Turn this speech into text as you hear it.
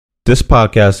This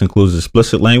podcast includes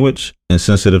explicit language and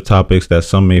sensitive topics that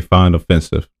some may find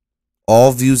offensive.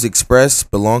 All views expressed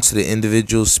belong to the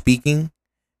individual speaking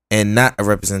and not a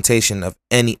representation of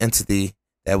any entity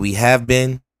that we have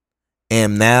been,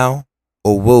 am now,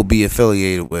 or will be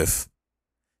affiliated with.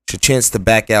 It's your chance to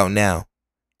back out now.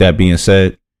 That being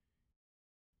said,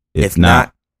 if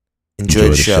not, enjoy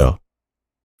the show.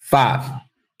 5.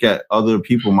 Got other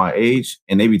people my age,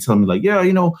 and they be telling me like, yeah,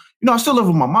 I still live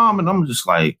with my mom, and I'm just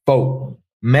like, 4.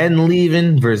 Men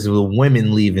leaving versus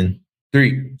women leaving.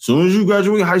 3. as soon as you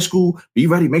graduate high school, be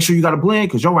ready. Make sure you got a blend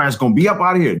because your ass gonna be up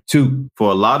out of here. 2.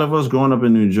 For a lot of us growing up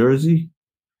in New Jersey,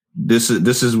 this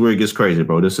is where it gets crazy,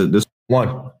 bro. This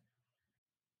 1.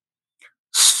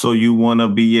 So you wanna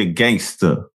be a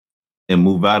gangster and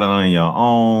move out on your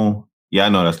own? Yeah, I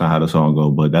know that's not how the song go,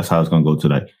 but that's how it's gonna go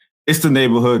today. It's the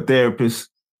neighborhood therapist,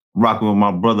 rocking with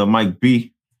my brother Mike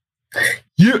B.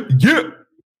 Yeah.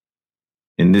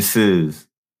 And this is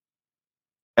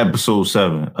episode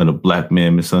 7 of the Black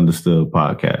Man Misunderstood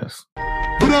podcast.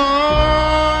 But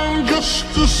I'm just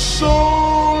a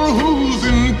soul whose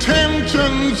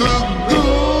intentions are good.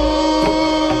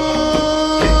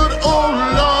 Oh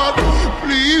Lord,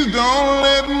 please don't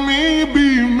let me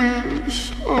be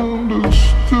misunderstood.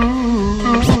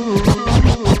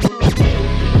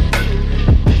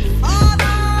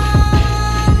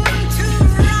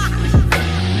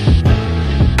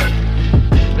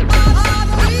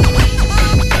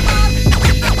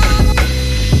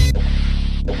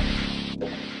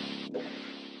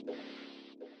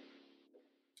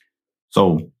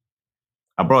 So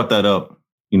I brought that up,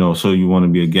 so you want to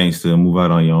be a gangster and move out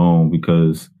on your own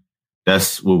because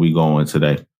that's where we going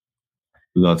today.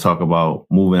 We're going to talk about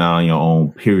moving out on your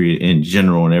own, period, in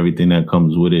general, and everything that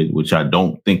comes with it, which I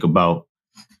don't think about.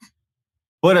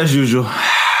 But as usual,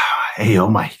 hey, yo,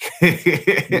 Mike.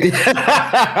 Here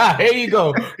you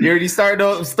go. You already started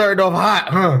off hot,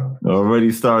 huh?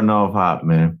 Already starting off hot,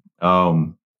 man.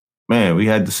 Man, we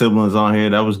had the siblings on here.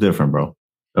 That was different, bro.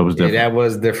 That was different. Yeah, that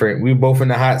was different. We both in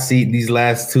the hot seat these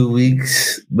last 2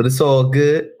 weeks, but it's all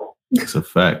good. It's a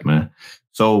fact, man.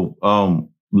 So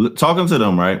talking to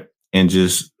them, right, and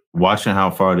just watching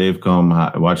how far they've come,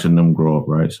 watching them grow up,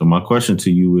 right? So my question to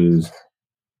you is,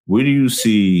 where do you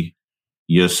see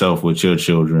yourself with your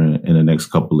children in the next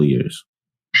couple of years?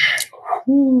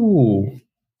 Ooh.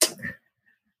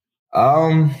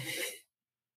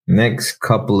 Next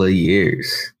couple of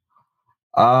years.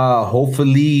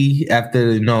 Hopefully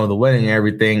after the wedding and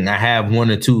everything, I have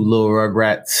 1 or 2 little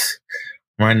rugrats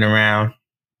running around.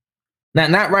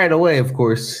 Not right away, of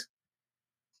course.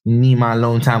 You need my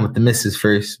alone time with the missus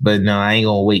first, but no, I ain't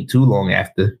gonna wait too long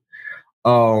after.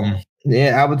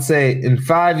 Yeah, I would say in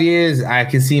 5 years, I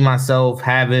can see myself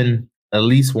having at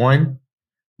least 1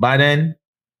 by then.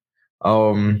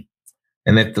 And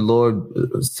if the Lord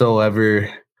so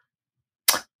ever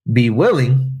be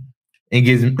willing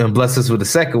and bless us with a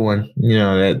second one,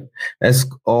 that's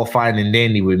all fine and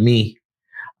dandy with me.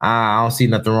 I don't see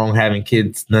nothing wrong having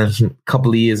kids a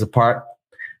couple of years apart.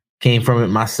 Came from it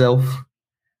myself.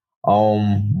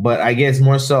 But I guess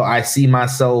more so I see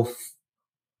myself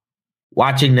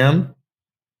watching them,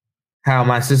 how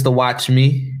my sister watched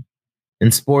me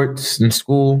in sports, in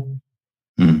school,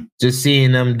 just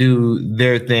seeing them do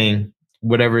their thing,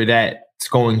 whatever that's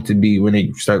going to be when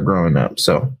they start growing up.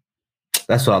 So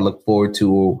that's what I look forward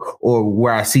to, or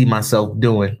where I see myself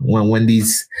doing when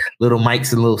these little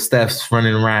Mikes and little Stephs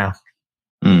running around.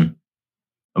 I'm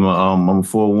gonna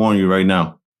forewarn you right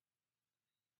now.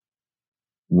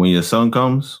 When your son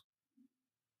comes,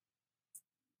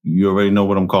 you already know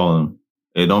what I'm calling him.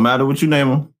 It don't matter what you name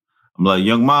him. I'm like,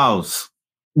 Young Miles.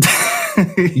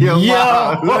 Young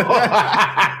Miles.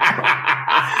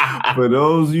 For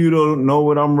those of you who don't know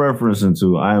what I'm referencing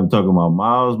to, I am talking about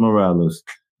Miles Morales,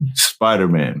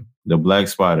 Spider-Man, the Black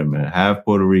Spider-Man, half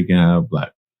Puerto Rican, half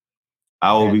Black.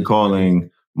 I will be calling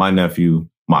my nephew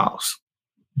Miles.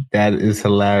 That is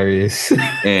hilarious.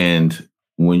 And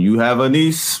when you have a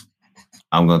niece,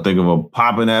 I'm going to think of a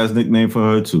popping-ass nickname for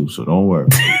her, too, so don't worry.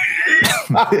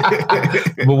 But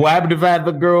what happened if I had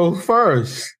the girl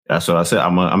first? That's what I said.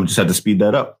 I'm just have to speed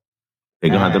that up.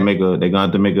 They're gonna have to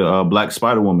make a Black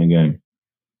Spider-Woman game.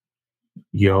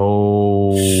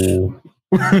 Yo.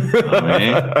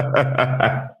 Man.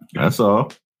 That's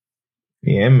all.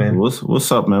 Yeah, man.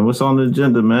 What's up, man? What's on the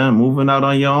agenda, man? Moving out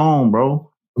on your own,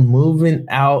 bro. Moving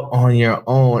out on your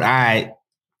own. I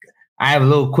have a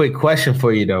little quick question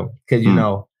for you though, because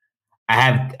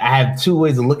I have 2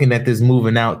 ways of looking at this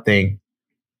moving out thing,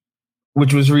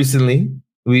 which was recently.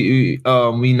 We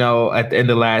know at the end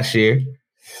of last year.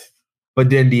 But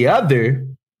then the other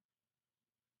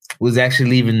was actually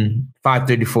leaving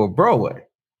 534 Broadway.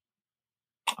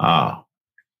 Ah.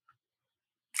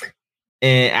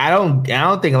 And I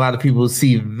don't think a lot of people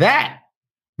see that.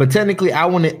 But technically, I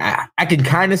can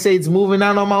kind of say it's moving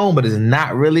out on my own, but it's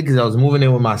not really because I was moving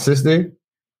in with my sister,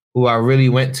 who I really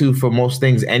went to for most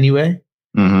things anyway.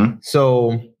 Mm-hmm.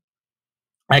 So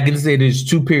I can say there's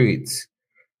 2 periods.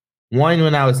 One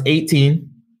when I was 18.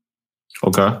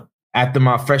 Okay. After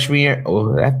my freshman year.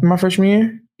 After my freshman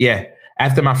year? Yeah.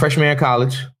 After my freshman year of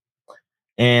college.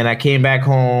 And I came back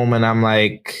home and I'm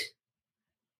like,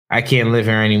 I can't live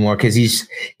here anymore because he's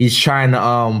trying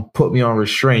to put me on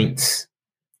restraints.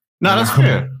 No, that's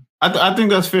fair. I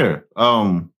think that's fair.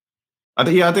 I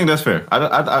think that's fair.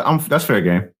 That's fair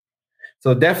game.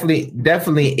 So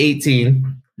definitely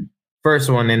 18,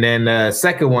 first one, and then the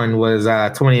second one was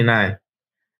 29,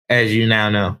 as you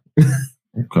now know.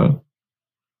 Okay.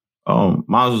 Mine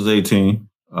was 18.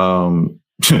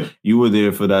 You were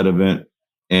there for that event,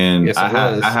 and yes,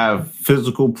 I have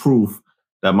physical proof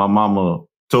that my mama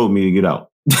told me to get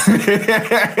out.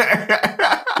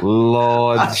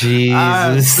 Lord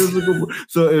Jesus.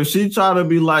 So if she try to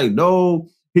be like, no,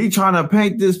 he trying to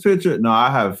paint this picture. No,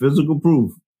 I have physical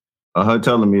proof of her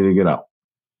telling me to get out.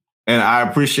 And I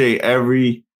appreciate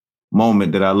every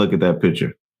moment that I look at that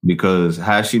picture, because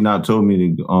had she not told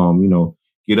me to,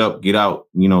 get up, get out,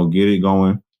 get it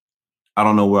going, I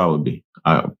don't know where I would be.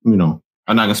 I'm not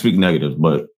gonna speak negative,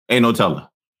 but ain't no telling.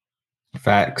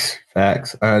 Facts. I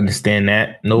understand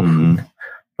that. No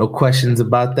questions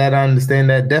about that. I understand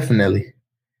that definitely.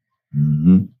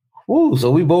 Mm-hmm. Ooh,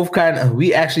 so we both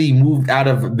we actually moved out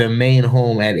of the main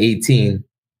home at 18.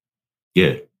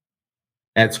 Yeah.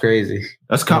 That's crazy.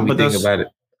 That's kind of think about it.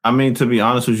 I mean, to be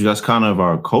honest with you, that's kind of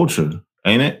our culture,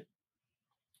 ain't it?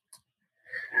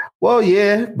 Well,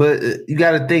 yeah, but you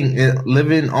got to think,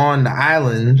 living on the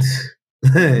island,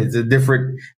 it's a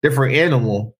different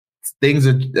animal. Things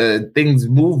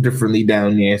move differently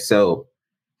down there. So,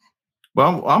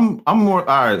 well, I'm more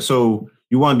all right. So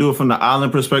you want to do it from the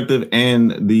island perspective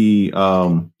and the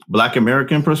Black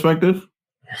American perspective,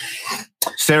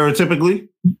 stereotypically.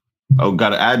 Oh,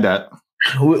 got to add that.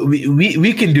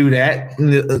 We can do that.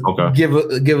 Okay.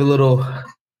 Give a little.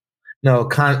 No,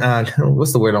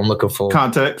 what's the word I'm looking for?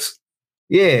 Context.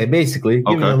 Yeah, basically.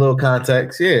 Give me a little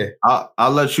context. Yeah.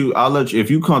 I'll let you, if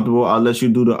you're comfortable, I'll let you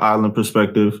do the island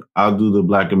perspective. I'll do the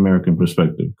Black American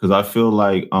perspective. Because I feel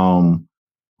like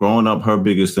growing up, her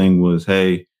biggest thing was,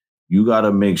 hey, you got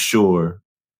to make sure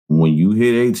when you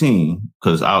hit 18,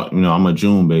 because I'm a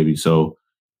June baby, so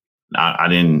I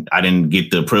didn't get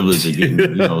the privilege of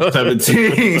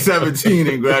getting 17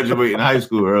 and graduating high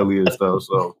school early and stuff.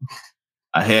 So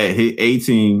I had hit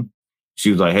 18.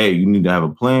 She was like, hey, you need to have a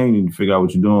plan. You need to figure out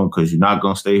what you're doing, because you're not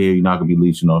going to stay here. You're not going to be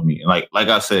leeching off me. And like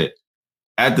I said,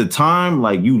 at the time,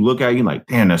 like, you look at it, you're like,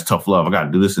 damn, that's tough love. I got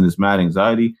to do this and this mad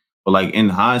anxiety. But like in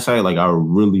hindsight, like I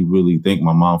really, really thank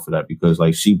my mom for that, because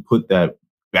like she put that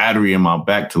battery in my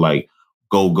back to like,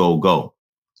 go, go, go.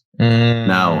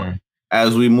 Now,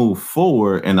 as we move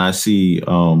forward and I see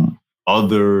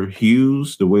other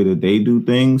hues, the way that they do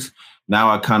things,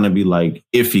 now I kind of be like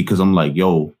iffy, because I'm like,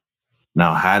 yo,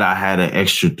 now had I had an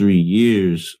extra 3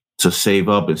 years to save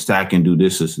up and stack and do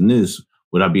this, and this,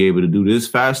 would I be able to do this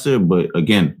faster? But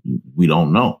again, we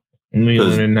don't know. We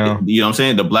don't know. You know what I'm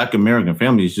saying? The Black American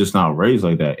family is just not raised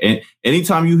like that. And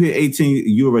anytime you hit 18,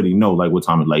 you already know like what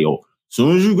time it's like, yo, as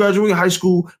soon as you graduate high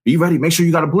school, be ready. Make sure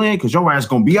you got a plan, because your ass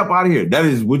going to be up out of here. That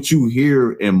is what you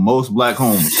hear in most Black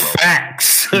homes.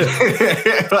 Facts. Hey,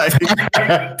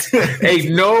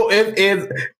 no, if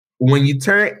when you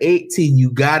turn 18,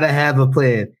 you got to have a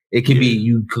plan. It can be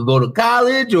you could go to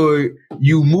college or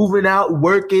you moving out,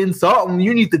 working, something.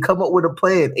 You need to come up with a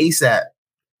plan ASAP.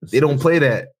 They don't play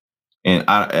that. And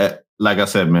like I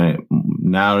said, man,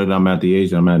 now that I'm at the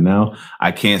age I'm at now,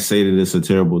 I can't say that it's a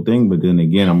terrible thing. But then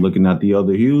again, I'm looking at the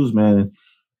other hues, man.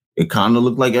 It kind of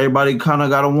looked like everybody kind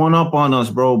of got a one up on us,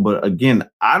 bro. But again,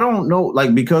 I don't know,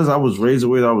 like, because I was raised the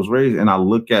way that I was raised, and I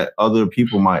look at other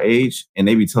people my age, and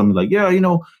they be telling me like, yeah,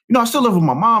 I still live with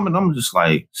my mom, and I'm just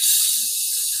like,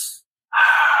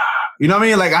 you know what I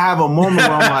mean? Like I have a moment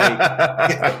where I'm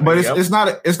like, but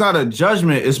it's not a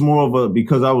judgment. It's more of a,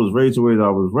 because I was raised the way that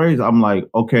I was raised. I'm like,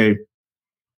 okay,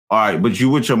 all right, but you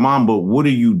with your mom, but what are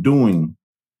you doing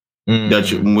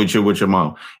that you with your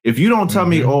mom? If you don't tell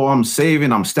me, oh, I'm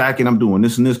saving, I'm stacking, I'm doing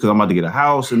this and this because I'm about to get a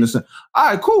house and this, all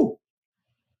right, cool.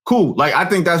 Like I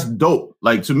think that's dope.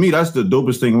 Like to me, that's the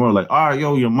dopest thing in the world. Like, all right,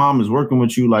 yo, your mom is working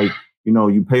with you, like.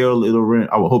 You pay her a little rent.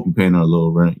 I would hope you're paying her a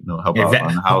little rent, help out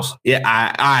on the house. Yeah,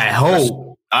 I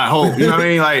hope. I hope. You know what I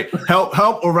mean? Like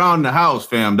help around the house,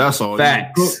 fam. That's all.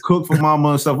 Facts. You know, cook for mama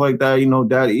and stuff like that. You know,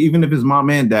 dad, even if it's mom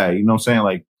and dad, you know what I'm saying?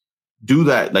 Like, do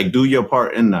that. Like, do your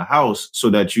part in the house so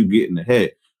that you get in the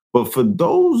head. But for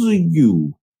those of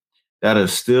you that are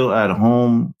still at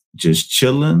home, just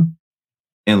chilling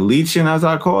and leeching, as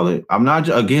I call it, I'm not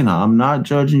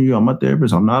judging you. I'm a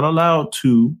therapist. I'm not allowed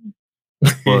to.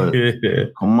 But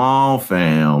come on,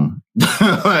 fam.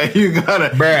 Like, you gotta,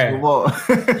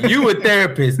 bruh. You a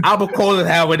therapist. I'ma call it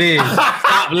how it is.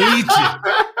 Stop leeching.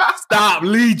 Stop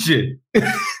leeching.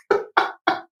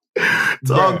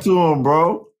 Talk to him,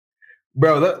 bro.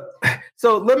 Bro,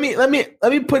 so let me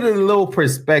put it in a little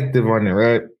perspective on it,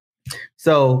 right?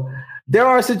 So there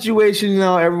are situations, you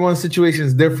know, everyone's situation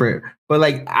is different, but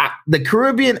like the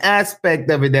Caribbean aspect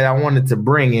of it that I wanted to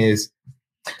bring is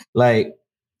like,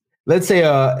 let's say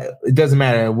it doesn't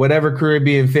matter, whatever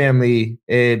Caribbean family,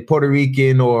 Puerto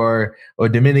Rican or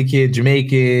Dominican,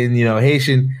 Jamaican, you know,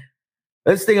 Haitian.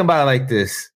 Let's think about it like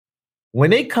this. When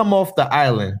they come off the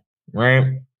island,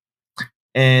 right?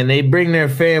 And they bring their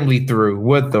family through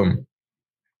with them.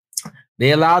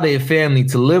 They allow their family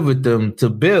to live with them, to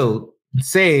build,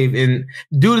 save, and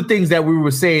do the things that we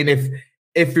were saying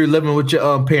if you're living with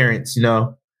your parents, you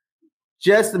know,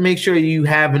 just to make sure you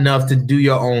have enough to do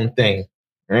your own thing,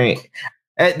 right?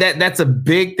 That's a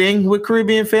big thing with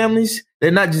Caribbean families.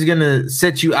 They're not just gonna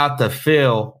set you out to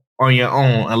fail on your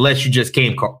own unless you just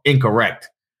came incorrect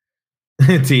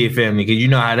to your family, because you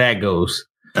know how that goes.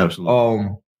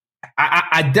 Absolutely.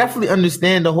 I definitely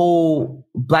understand the whole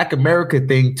Black America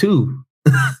thing too.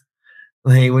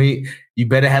 Like, you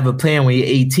better have a plan when you're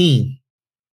 18.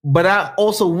 But I'm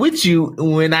also with you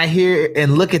when I hear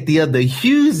and look at the other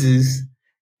Hugheses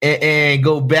and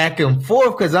go back and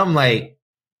forth, because I'm like,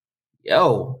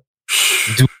 yo,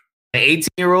 do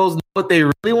 18-year-olds know what they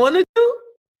really want to do?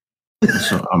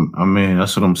 So I mean,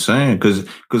 that's what I'm saying. Because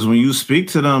when you speak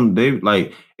to them, they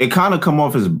like it kind of come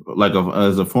off as like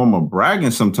as a form of bragging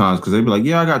sometimes. Because they be like,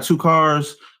 "Yeah, I got 2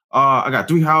 cars, I got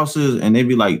 3 houses," and they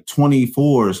be like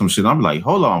 24 or some shit. I'm like,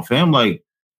 "Hold on, fam! Like,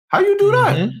 how you do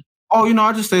that?" Mm-hmm. Oh, you know,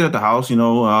 I just stayed at the house. You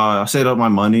know, I saved up my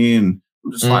money, and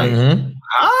I'm just like,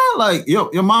 like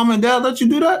your mom and dad let you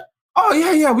do that? Oh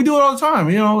yeah, we do it all the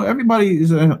time. You know, everybody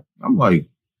is. I'm like,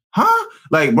 huh?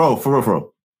 Like, bro, for real.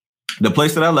 The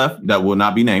place that I left, that will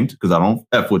not be named because I don't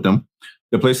F with them.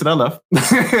 The place that I left,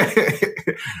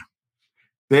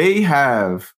 they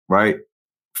have, right,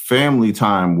 family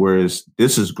time, whereas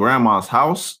this is grandma's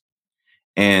house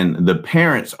and the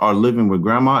parents are living with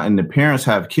grandma and the parents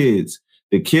have kids.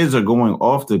 The kids are going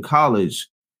off to college.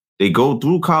 They go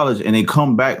through college and they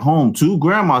come back home to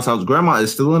grandma's house. Grandma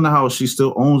is still in the house. She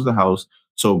still owns the house.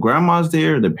 So grandma's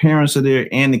there, the parents are there,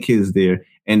 and the kids there.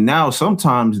 And now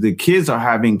sometimes the kids are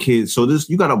having kids. So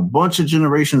you got a bunch of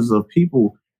generations of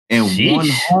people in one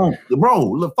home. Bro,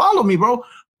 look, follow me, bro.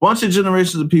 Bunch of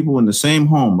generations of people in the same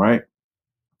home, right?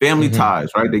 Family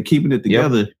ties, right? They're keeping it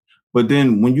together. Yep. But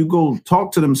then when you go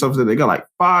talk to them, stuff that they got like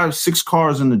 5, 6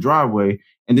 cars in the driveway,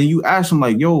 and then you ask them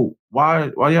like, yo,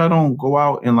 why y'all don't go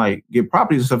out and like get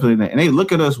properties and stuff like that? And they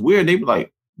look at us weird. They be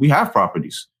like, we have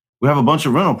properties. We have a bunch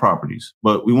of rental properties,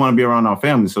 but we want to be around our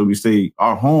family. So we say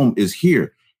our home is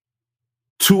here.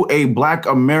 To a Black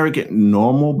American,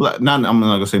 normal Black, I'm not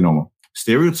going to say normal,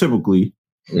 stereotypically,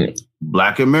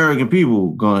 Black American people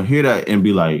going to hear that and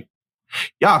be like,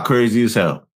 y'all crazy as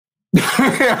hell.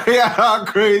 Y'all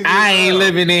crazy. I ain't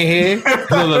living in here.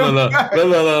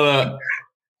 Look.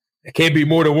 Can't be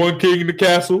more than one king in the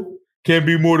castle. Can't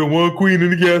be more than one queen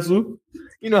in the castle.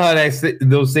 You know how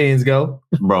those sayings go.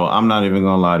 Bro, I'm not even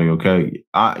going to lie to you, okay?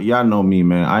 Y'all know me,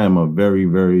 man. I am a very,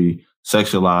 very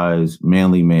sexualized,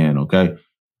 manly man, okay?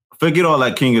 Forget all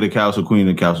that king of the castle, queen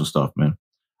of the castle stuff, man.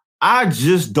 I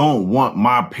just don't want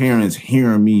my parents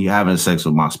hearing me having sex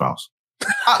with my spouse.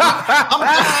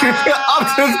 I'm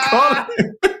just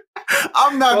calling.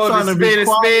 I'm not trying to be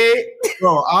quiet.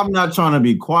 Bro, I'm not trying to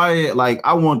be quiet. Like,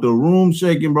 I want the room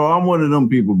shaking, bro. I'm one of them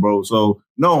people, bro. So,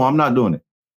 no, I'm not doing it.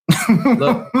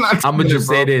 Look, I'm going to just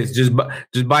say this. Just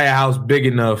buy a house big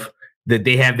enough that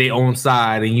they have their own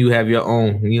side and you have your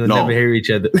own. You'll never hear each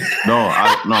other. No.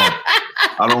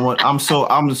 I don't want.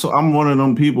 I'm one of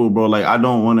them people, bro. Like, I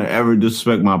don't want to ever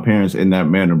disrespect my parents in that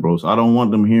manner, bro. So I don't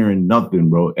want them hearing nothing,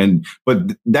 bro.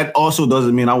 But that also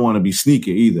doesn't mean I want to be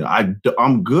sneaky either.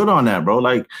 I'm good on that, bro.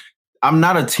 Like, I'm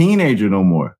not a teenager no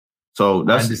more. So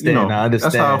that's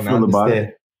that's how I feel about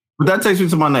it. But that takes me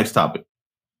to my next topic.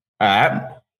 All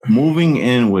right, moving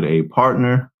in with a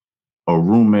partner, a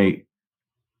roommate,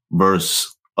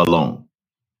 versus alone.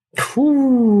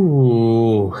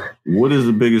 Ooh. What is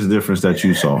the biggest difference that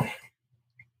you saw?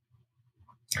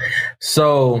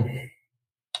 So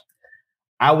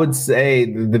I would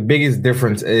say the biggest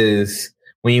difference is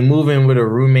when you move in with a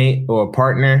roommate or a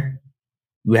partner,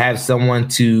 you have someone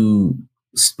to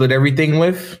split everything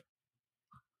with.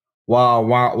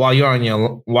 While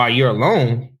you're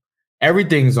alone,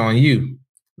 everything's on you.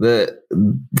 The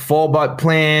fallback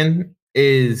plan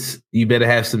is you better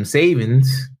have some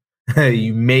savings.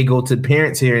 You may go to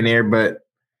parents here and there, but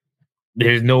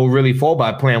there's no really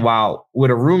fallback plan. While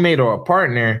with a roommate or a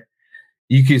partner,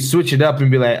 you can switch it up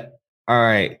and be like, all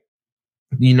right,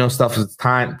 stuff is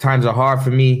times are hard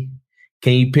for me.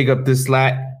 Can you pick up this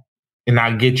slack and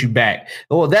I'll get you back?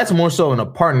 Well, that's more so in a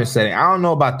partner setting. I don't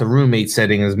know about the roommate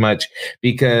setting as much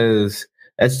because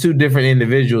that's two different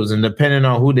individuals. And depending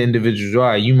on who the individuals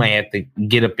are, you might have to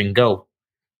get up and go.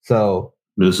 So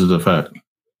this is a fact.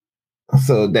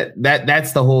 So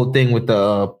that's the whole thing with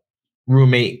the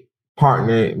roommate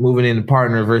partner, moving in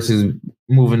partner versus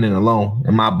moving in alone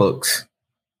in my books.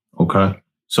 Okay.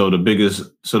 So the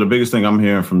biggest thing I'm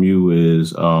hearing from you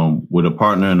is with a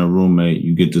partner and a roommate,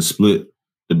 you get to split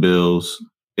the bills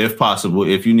if possible,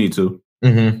 if you need to.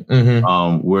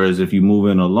 Whereas if you move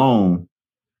in alone,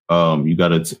 you got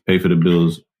to pay for the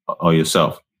bills all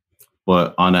yourself.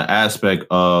 But on the aspect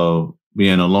of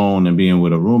being alone and being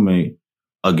with a roommate,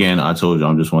 again, I told you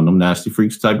I'm just one of them nasty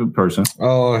freaks type of person.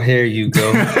 Oh, here you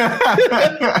go.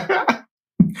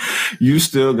 You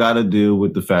still got to deal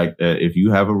with the fact that if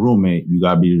you have a roommate, you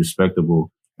got to be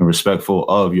respectable and respectful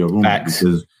of your roommate. Facts.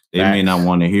 Because they may not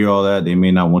want to hear all that. They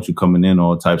may not want you coming in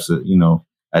all types of,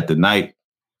 at the night,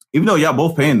 even though y'all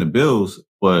both paying the bills,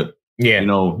 but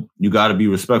you got to be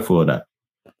respectful of that.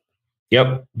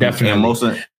 Yep, definitely.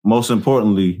 And most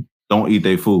importantly, don't eat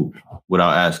their food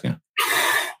without asking.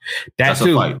 That's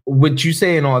too. What you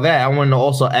saying all that, I want to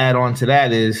also add on to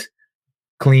that is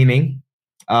cleaning,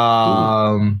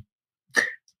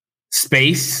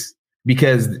 space,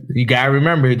 because you gotta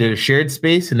remember there's shared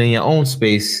space and then your own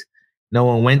space.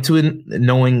 Knowing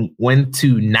when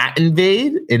to not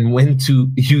invade and when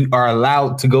you are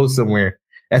allowed to go somewhere.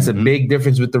 That's a big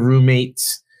difference with the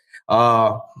roommates.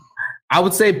 I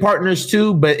would say partners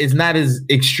too, but it's not as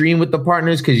extreme with the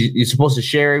partners because you're supposed to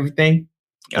share everything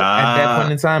at that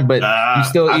point in time. But you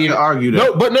still I can argue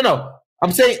that. No.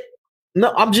 I'm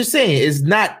just saying it's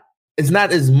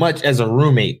not as much as a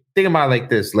roommate. Think about it like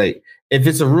this: like if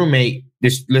it's a roommate,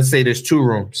 let's say there's two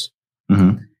rooms.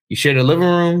 Mm-hmm. You share the living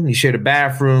room, you share the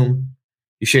bathroom,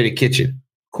 you share the kitchen.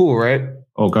 Cool, right?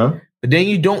 Okay. But then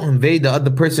you don't invade the other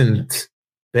person's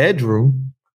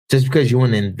bedroom just because you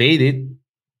want to invade it,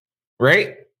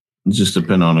 right? It just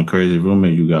depends on the crazy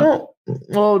roommate you got.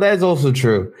 Well, that's also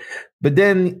true. But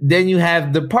then you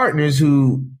have the partners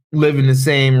who live in the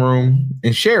same room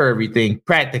and share everything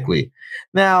practically.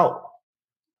 Now,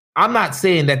 I'm not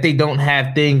saying that they don't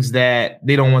have things that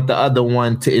they don't want the other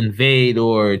one to invade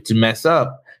or to mess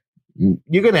up.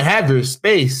 You're going to have your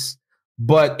space,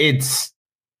 but it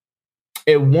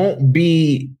won't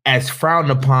be as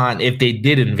frowned upon if they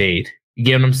did invade. You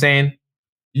get what I'm saying?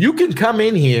 You can come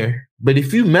in here, but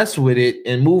if you mess with it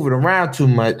and move it around too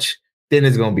much, then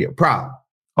it's going to be a problem.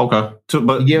 Okay.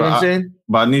 You get what I'm saying?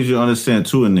 But I need you to understand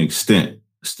to an extent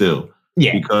still.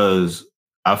 Yeah. Because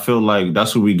I feel like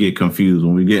that's where we get confused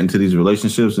when we get into these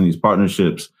relationships and these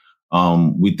partnerships.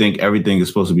 We think everything is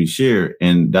supposed to be shared,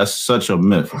 and that's such a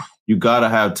myth. You got to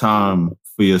have time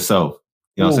for yourself.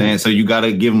 You know what I'm saying? So you got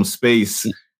to give them space.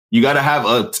 You got to have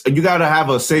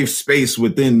a safe space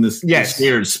within this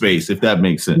shared space, if that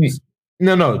makes sense.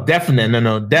 No,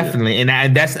 definitely.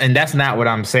 And that's not what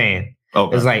I'm saying.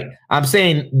 Okay. It's like I'm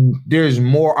saying there's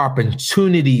more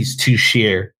opportunities to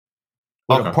share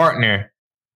with a partner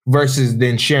versus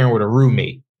than sharing with a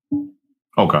roommate.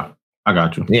 Okay. I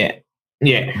got you.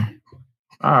 Yeah.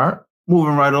 All right.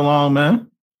 Moving right along, man.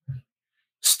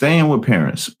 Staying with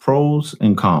parents, pros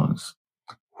and cons.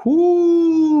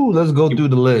 Ooh, let's go through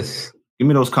the list. Give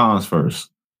me those cons first.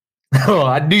 Oh,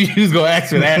 I knew you was going to ask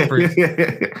for that first.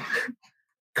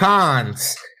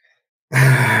 Cons.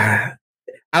 I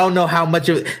don't know how much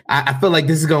of it. I feel like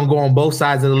this is going to go on both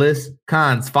sides of the list.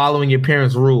 Cons, following your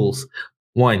parents' rules.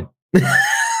 1.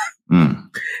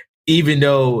 Even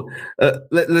though,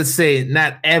 let's say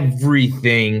not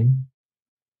everything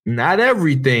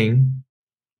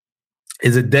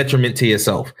is a detriment to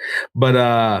yourself.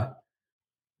 But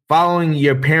following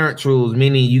your parents' rules,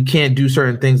 meaning you can't do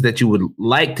certain things that you would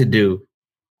like to do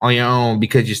on your own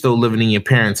because you're still living in your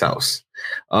parents' house.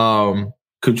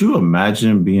 Could you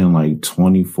imagine being like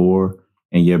 24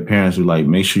 and your parents were like,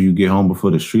 make sure you get home before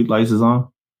the street lights is on?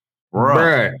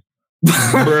 Bruh.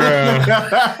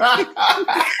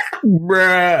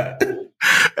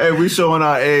 Hey, we showing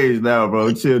our age now,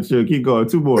 bro. Chill. Keep going.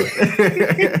 2 more.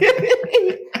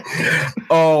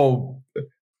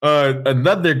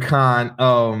 Another con,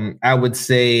 I would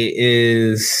say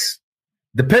is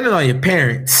depending on your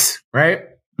parents, right?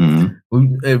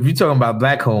 Mm-hmm. If you're talking about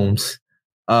black homes,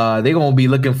 they're gonna be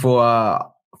looking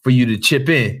for you to chip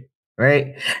in,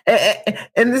 right?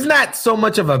 And it's not so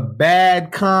much of a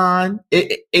bad con.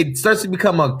 It starts to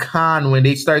become a con when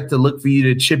they start to look for you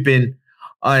to chip in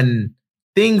on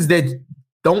things that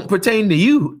don't pertain to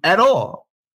you at all.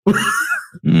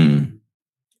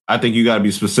 I think you got to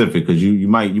be specific because you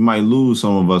might lose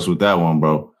some of us with that one,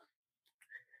 bro.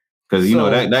 Because you know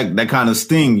that kind of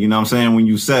sting. You know what I'm saying when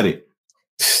you said it.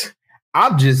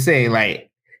 I'm just saying, like,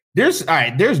 there's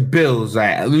bills.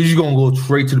 Right, you're gonna go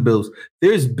straight to the bills.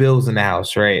 There's bills in the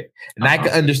house, right? And I can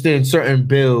understand certain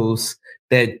bills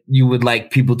that you would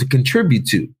like people to contribute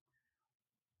to,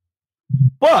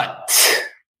 but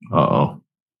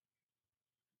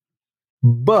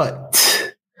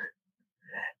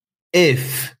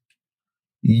if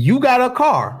you got a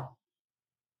car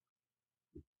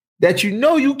that you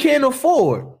know you can't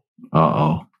afford,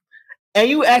 and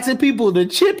you asking people to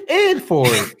chip in for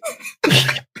it,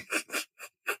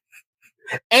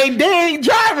 and they ain't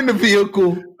driving the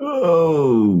vehicle.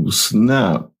 Oh,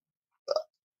 snap.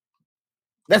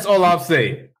 That's all I'm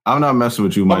saying. I'm not messing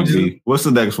with you, Mike B. What's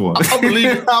the next one? I'm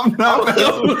believing. I'm not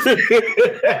messing with you.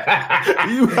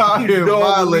 You out here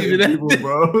violating people,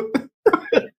 bro.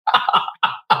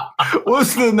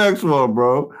 What's the next one,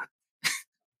 bro?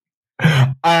 All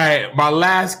right, my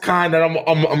last con that I'm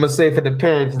gonna say for the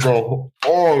parents, though.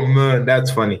 Oh man,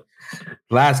 that's funny.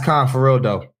 Last con for real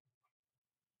though.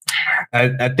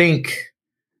 I think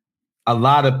a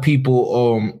lot of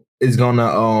people is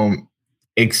gonna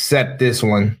accept this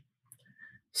one.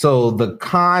 So the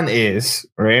con is,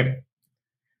 right?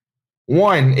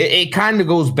 One, it kind of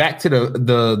goes back to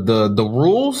the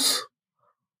rules,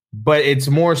 but it's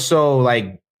more so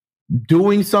like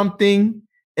doing something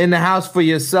in the house for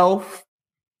yourself,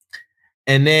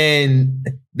 and then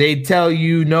they tell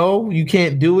you no, you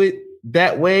can't do it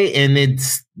that way, and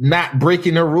it's not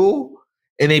breaking a rule,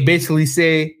 and they basically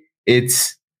say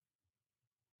it's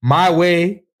my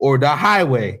way or the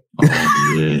highway.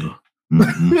 Oh, yeah.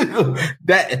 Mm-hmm.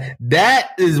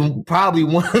 that is probably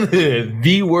one of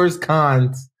the worst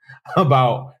cons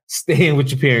about staying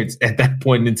with your parents at that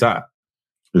point in time.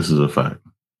 This is a fact.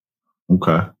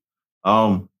 Okay.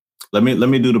 Let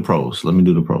me do the pros. Let me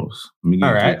give you the pros.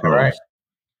 All right.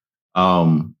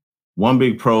 One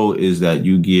big pro is that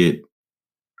you get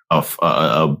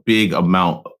a big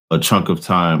amount, a chunk of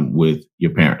time with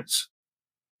your parents.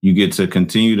 You get to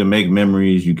continue to make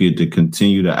memories. You get to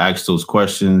continue to ask those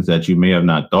questions that you may have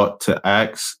not thought to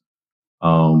ask.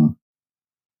 And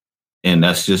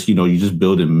that's just, you just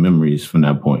building memories from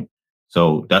that point.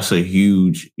 So that's a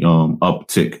huge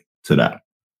uptick to that.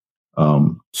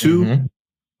 Two,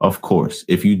 of course,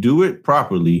 if you do it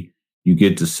properly, you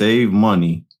get to save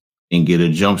money and get a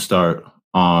jump start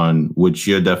on what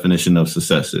your definition of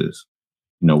success is.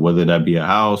 Whether that be a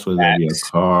house, whether that be a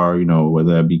car,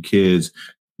 whether that be kids,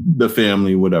 the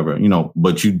family, whatever,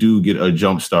 but you do get a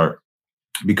jump start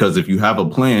because if you have a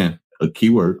plan, a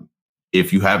keyword,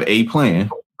 if you have a plan,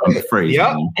 the phrase,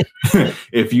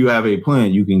 if you have a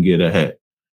plan, you can get ahead.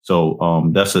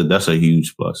 So that's a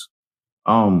huge plus.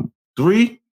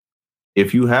 3,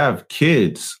 if you have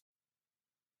kids,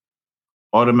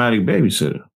 automatic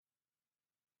babysitter.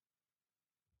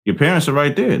 Your parents are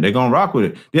right there. They're gonna rock with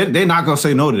it. They're not gonna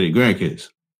say no to their grandkids.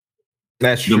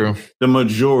 That's true. The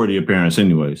majority of parents,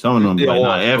 anyway. Some of them be like,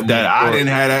 nah, F that. I didn't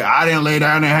have that. I didn't lay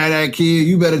down and have that kid.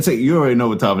 You better take. You already know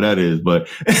what type of that is, but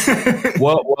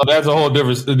well, that's a whole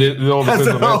different. That's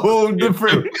a whole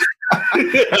different.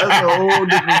 That's a whole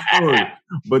different story.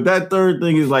 But that third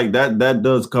thing is like that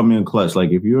does come in clutch. Like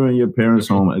if you're in your parents'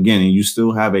 home again, and you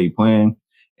still have a plan,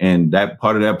 and that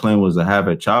part of that plan was to have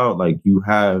a child, like you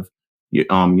have.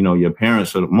 Your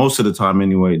parents, for most of the time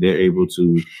anyway, they're able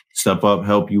to step up,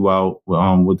 help you out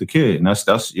with the kid, and that's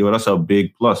a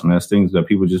big plus, man. That's things that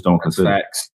people just don't consider.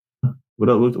 Facts.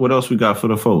 What else we got for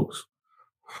the folks?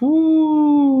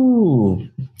 Ooh.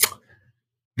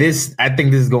 I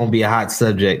think this is going to be a hot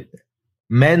subject.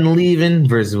 Men leaving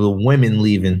versus women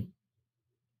leaving.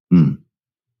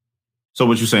 So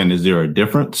what you're saying, is there a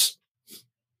difference?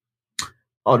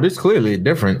 Oh, there's clearly a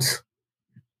difference.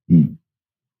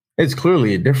 It's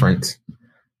clearly a difference.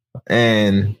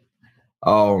 And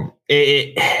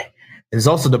it's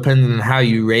also dependent on how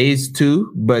you raised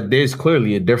too, but there's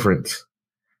clearly a difference.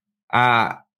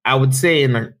 I would say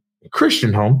in a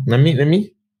Christian home, let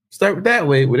me start with that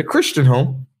way. With a Christian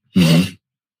home,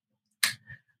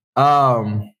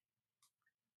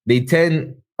 they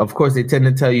tend of course, they tend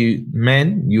to tell you,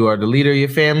 men, you are the leader of your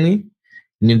family.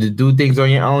 You need to do things on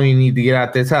your own. You need to get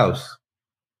out this house.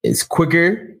 It's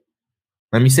quicker.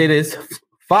 Let me say this.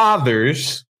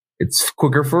 Fathers, it's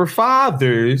quicker for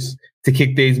fathers to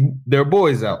kick their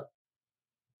boys out.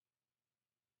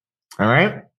 All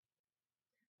right?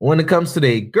 When it comes to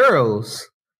the girls,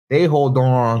 they hold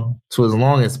on to as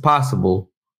long as possible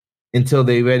until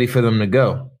they're ready for them to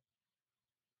go.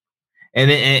 And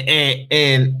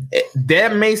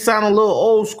that may sound a little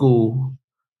old school,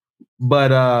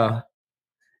 but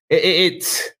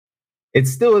it's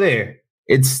still there.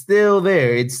 It's still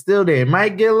there. It's still there. It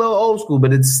might get a little old school,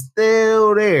 but it's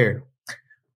still there.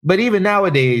 But even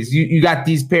nowadays, you got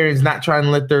these parents not trying to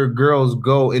let their girls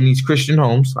go in these Christian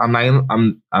homes.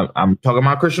 I'm talking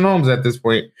about Christian homes at this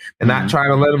point, and not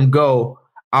trying to let them go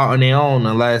out on their own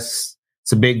unless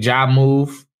it's a big job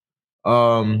move.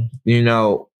 You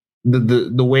know,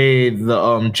 the way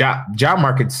the job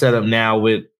market's set up now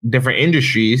with different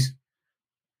industries,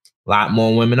 a lot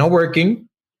more women are working,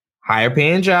 higher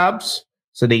paying jobs,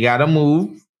 so they got to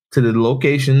move to the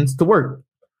locations to work.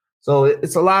 So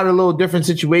it's a lot of little different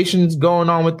situations going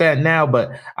on with that now,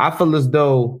 but I feel as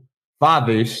though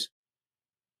fathers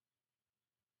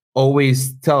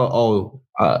always tell,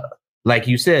 like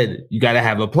you said, you got to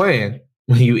have a plan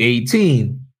when you're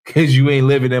 18 because you ain't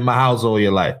living in my house all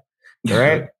your life, all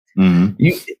right?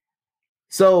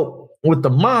 So with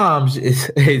the moms,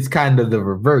 it's kind of the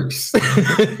reverse.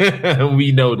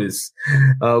 We know this.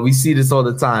 We see this all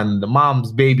the time. The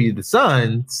moms baby the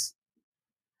sons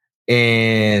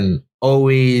and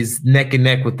always neck and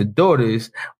neck with the daughters.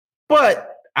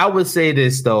 But I would say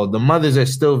this, though. The mothers are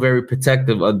still very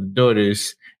protective of the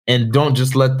daughters and don't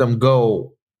just let them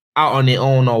go out on their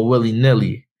own or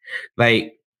willy-nilly.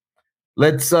 Like,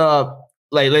 let's say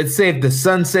if the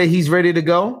son say he's ready to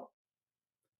go,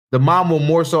 the mom will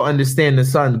more so understand the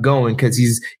son going because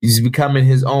he's becoming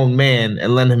his own man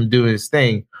and let him do his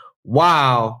thing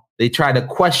while they try to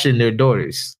question their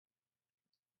daughters.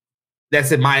 That's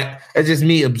just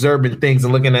me observing things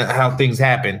and looking at how things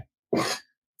happen.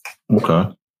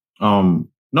 Okay. No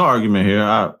argument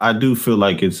here. I do feel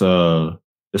like it's an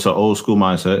old school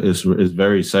mindset. It's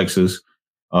very sexist.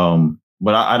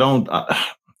 But I don't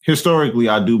historically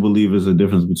I do believe there's a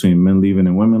difference between men leaving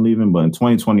and women leaving, but in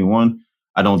 2021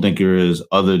 I don't think there is,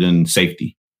 other than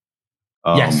safety.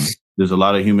 Yes. There's a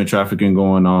lot of human trafficking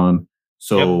going on.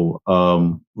 So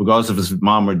regardless if it's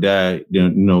mom or dad, you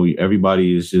know,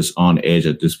 everybody is just on edge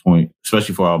at this point,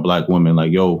 especially for our Black women.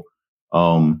 Like, yo,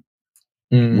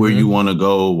 where you want to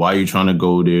go? Why are you trying to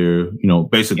go there? You know,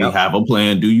 basically have a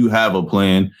plan. Do you have a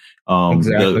plan?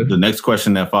 Exactly. The next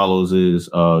question that follows is,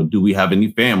 do we have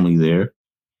any family there?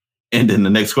 And then the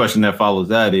next question that follows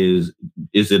that is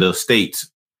it a state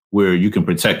where you can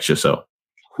protect yourself?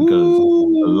 Because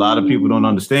a lot of people don't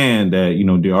understand that, you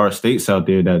know, there are states out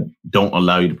there that don't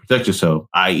allow you to protect yourself,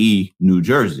 i.e. New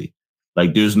Jersey.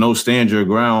 Like, there's no stand your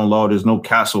ground law. There's no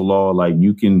castle law. Like,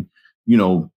 you can, you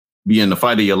know, be in the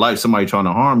fight of your life, somebody trying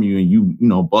to harm you, and you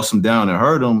know, bust them down and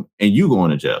hurt them, and you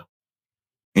going to jail.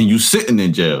 And you sitting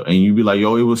in jail, and you be like,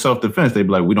 yo, it was self-defense. They be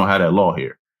like, we don't have that law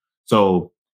here.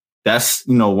 So that's,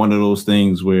 you know, one of those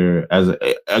things where,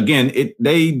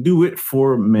 they do it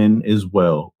for men as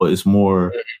well, but it's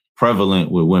more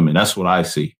prevalent with women. That's what I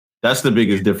see. That's the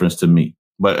biggest difference to me.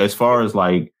 But as far as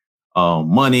like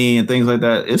money and things like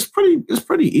that, it's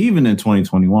pretty even in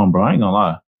 2021, bro. I ain't gonna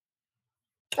lie.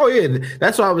 Oh yeah,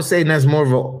 that's why I was saying that's more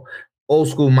of an old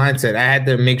school mindset. I had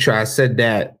to make sure I said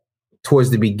that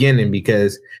towards the beginning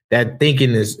because that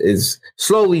thinking is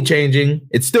slowly changing.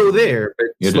 It's still there, but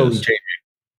slowly changing.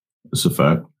 It's a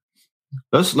fact.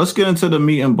 Let's get into the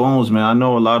meat and bones, man. I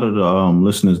know a lot of the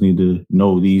listeners need to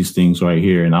know these things right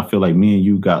here, and I feel like me and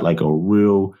you got like a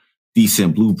real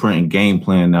decent blueprint and game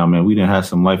plan now, man. We didn't have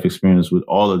some life experience with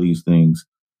all of these things,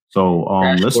 so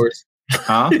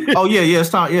Huh? Oh yeah. It's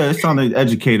time. Yeah, it's time to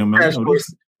educate them, man. You know,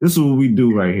 this is what we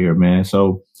do right here, man.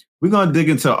 So we're gonna dig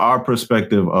into our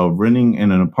perspective of renting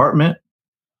in an apartment,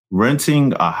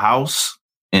 renting a house,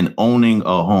 and owning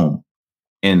a home.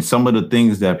 And some of the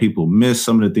things that people miss,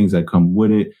 some of the things that come with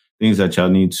it, things that y'all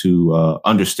need to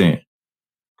understand.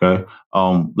 Okay.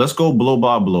 Let's go blow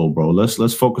by blow, bro.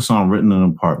 Let's focus on renting an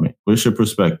apartment. What's your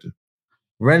perspective?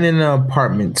 Renting an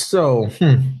apartment. So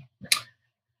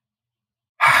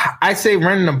I say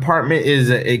renting an apartment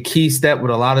is a key step with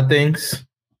a lot of things.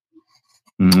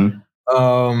 Depending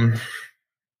on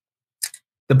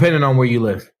where you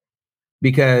live.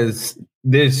 Because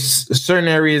there's certain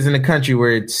areas in the country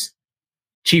where it's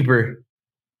cheaper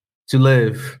to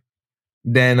live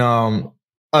than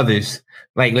others.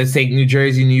 Like, let's take New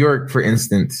Jersey, New York, for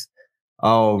instance.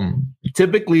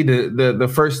 Typically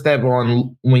the first step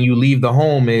on when you leave the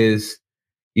home is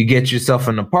you get yourself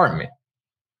an apartment,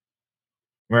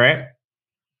 right?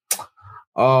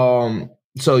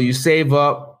 So you save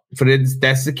up for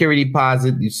that security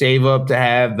deposit. You save up to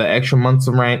have the extra months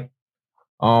of rent.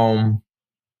 And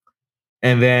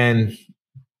then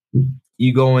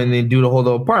you go in and do the whole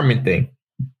apartment thing.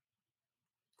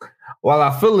 While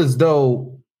I feel as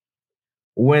though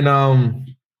when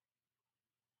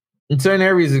in certain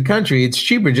areas of the country, it's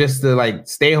cheaper just to like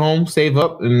stay home, save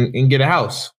up, and get a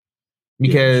house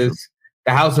because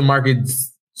the housing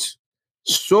market's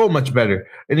so much better.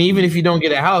 And even if you don't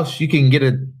get a house, you can get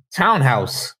a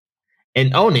townhouse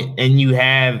and own it, and you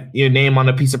have your name on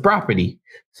a piece of property.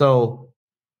 So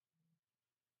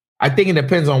I think it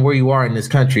depends on where you are in this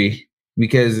country,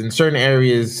 because in certain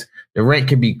areas the rent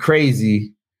can be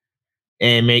crazy,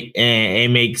 and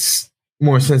it makes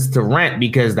more sense to rent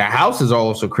because the houses are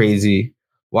also crazy.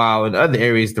 While in other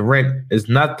areas the rent is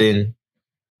nothing,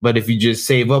 but if you just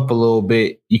save up a little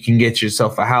bit, you can get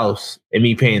yourself a house and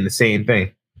be paying the same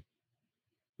thing.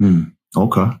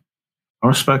 Okay, I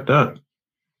respect that.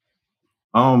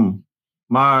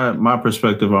 My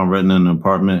perspective on renting an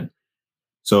apartment.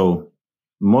 So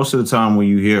most of the time when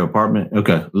you hear apartment,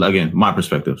 okay, again, my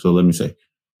perspective. So let me say,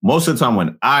 most of the time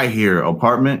when I hear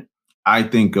apartment, I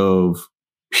think of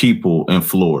people and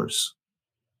floors.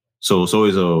 So it's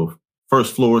always a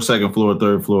first floor, second floor,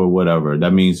 third floor, whatever.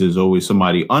 That means there's always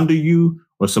somebody under you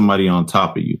or somebody on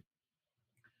top of you.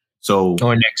 So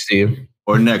or next to you.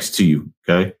 Or next to you.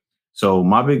 Okay. So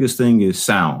my biggest thing is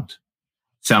sound.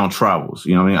 Sound travels.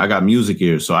 You know what I mean? I got music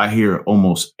ears, so I hear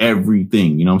almost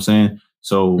everything. You know what I'm saying?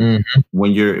 So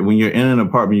when you're in an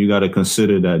apartment, you got to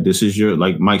consider that this is your,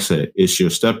 like Mike said, it's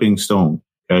your stepping stone.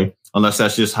 Okay. Unless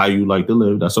that's just how you like to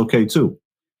live. That's okay too.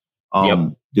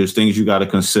 There's things you got to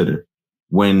consider.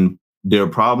 When there are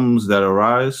problems that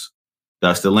arise,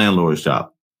 that's the landlord's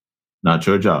job, not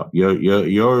your job.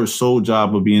 Your sole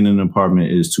job of being in an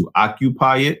apartment is to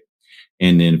occupy it.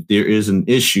 And then if there is an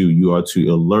issue, you are to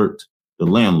alert the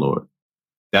landlord.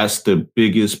 That's the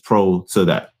biggest pro to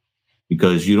that,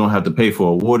 because you don't have to pay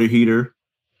for a water heater.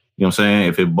 You know what I'm saying?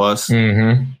 If it busts,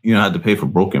 you don't have to pay for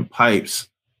broken pipes,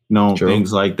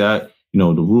 things like that.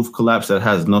 The roof collapse, that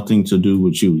has nothing to do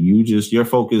with you. Your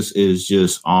focus is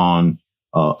just on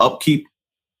upkeep,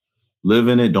 live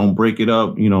in it, don't break it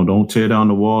up, don't tear down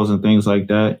the walls and things like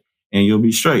that, and you'll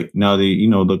be straight. Now,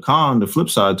 the flip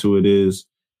side to it is,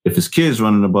 if it's kids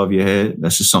running above your head,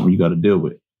 that's just something you got to deal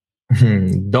with.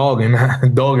 Dog in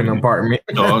apartment.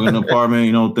 Dog in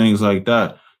apartment, things like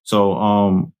that.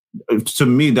 So to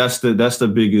me, that's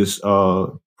the biggest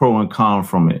pro and con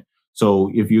from it.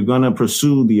 So if you're gonna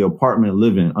pursue the apartment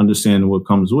living, understand what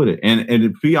comes with it. And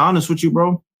to be honest with you,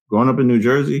 bro, growing up in New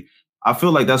Jersey, I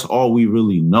feel like that's all we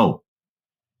really know.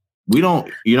 We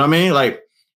don't, you know what I mean? Like,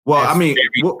 well, That's I mean,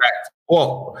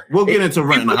 we'll get into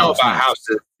renting a house.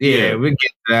 Houses. Yeah, we'll get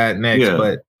to that next. Yeah.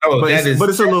 But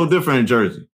it's a little different in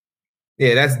Jersey.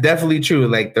 Yeah, that's definitely true.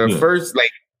 Like the first, like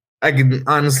I can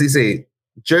honestly say,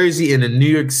 Jersey in the New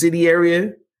York City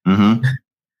area,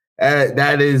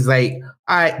 that is like,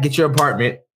 all right, get your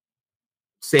apartment,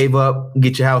 save up,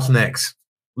 get your house next,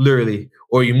 literally,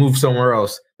 or you move somewhere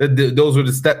else. Those were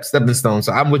the stepping stones.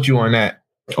 So I'm with you on that.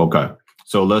 Okay,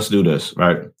 so let's do this,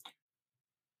 right?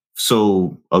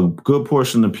 So a good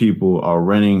portion of people are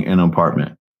renting an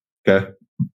apartment. Okay,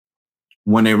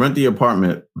 when they rent the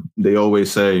apartment, they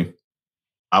always say,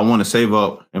 I want to save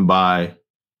up and buy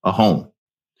a home.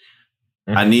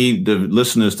 I need the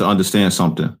listeners to understand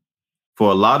something.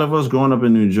 For a lot of us growing up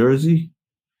in New Jersey,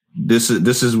 this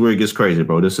is where it gets crazy,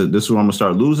 bro. This is where I'm gonna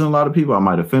start losing a lot of people. I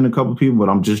might offend a couple of people, but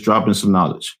I'm just dropping some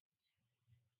knowledge.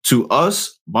 To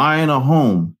us, buying a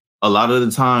home a lot of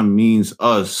the time means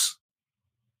us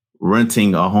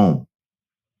renting a home,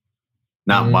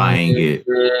 not buying it.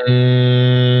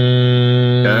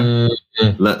 Okay?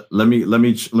 Let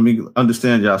me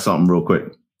understand y'all something real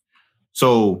quick.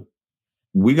 So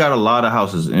we got a lot of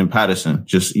houses in Patterson,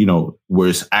 just, where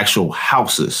it's actual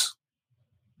houses,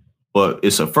 but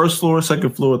it's a first floor,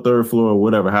 second floor, third floor,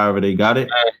 whatever, however they got it.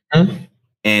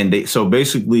 And so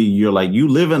basically you're like, you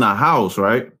live in a house,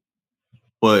 right?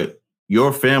 But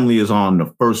your family is on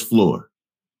the first floor.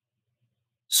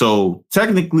 So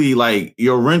technically, like,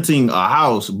 you're renting a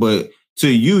house, but to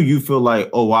you feel like,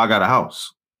 oh, well, I got a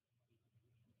house.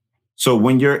 So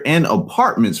when you're in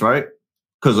apartments, right?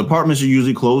 Because apartments are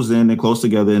usually closed in, they're close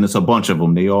together, and it's a bunch of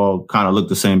them. They all kind of look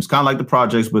the same. It's kind of like the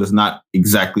projects, but it's not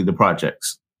exactly the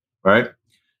projects, right?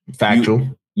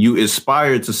 Factual. You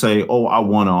aspire to say, oh, I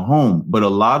want a home. But a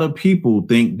lot of people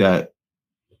think that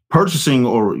purchasing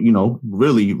or,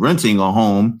 really renting a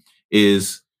home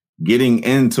is getting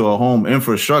into a home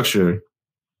infrastructure,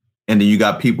 and then you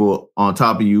got people on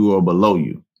top of you or below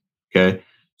you. Okay.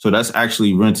 So that's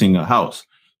actually renting a house.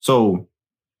 So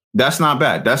that's not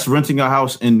bad. That's renting a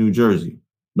house in New Jersey.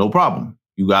 No problem.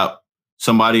 You got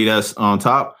somebody that's on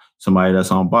top, somebody that's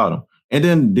on bottom. And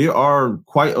then there are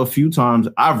quite a few times,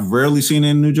 I've rarely seen it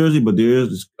in New Jersey, but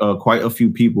there's quite a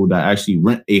few people that actually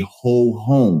rent a whole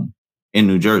home in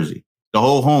New Jersey. The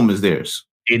whole home is theirs.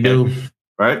 They do.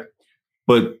 Right?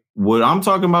 But what I'm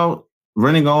talking about,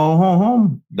 renting a whole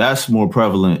home, that's more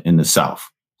prevalent in the South.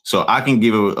 So I can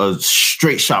give a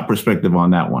straight shot perspective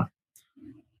on that one.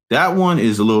 That one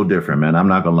is a little different, man. I'm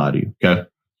not going to lie to you, okay?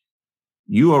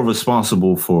 You are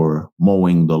responsible for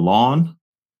mowing the lawn,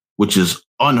 which is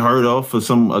unheard of for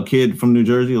a kid from New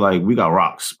Jersey. Like, we got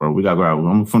rocks, bro. We got gravel.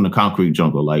 I'm from the concrete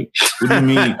jungle. Like, what do you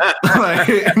mean?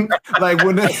 like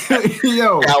when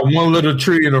got one little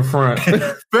tree in the front.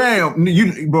 Fam,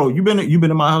 you been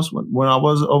in my house when I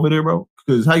was over there, bro?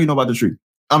 Because how you know about the tree?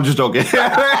 I'm just joking.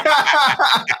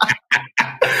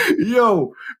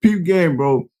 Yo, peep game,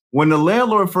 bro. When the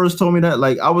landlord first told me that,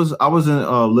 like, I was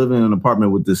living in an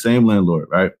apartment with the same landlord,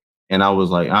 right? And I was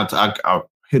like, I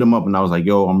hit him up and I was like,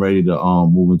 yo, I'm ready to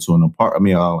move into an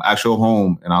actual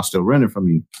home, and I'll still rent it from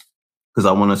you because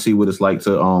I want to see what it's like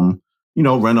to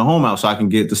rent a home out so I can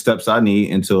get the steps I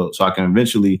need so I can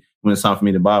eventually, when it's time for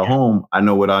me to buy a home, I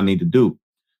know what I need to do.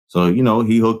 So,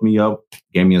 he hooked me up,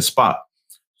 gave me a spot.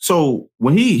 So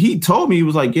when he told me, he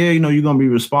was like, yeah, you're going to be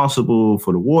responsible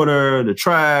for the water, the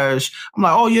trash. I'm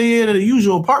like, oh, yeah, the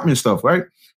usual apartment stuff, right?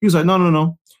 He was like,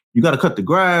 no. You got to cut the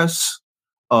grass.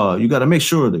 You got to make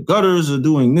sure the gutters are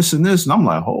doing this and this. And I'm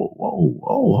like, whoa,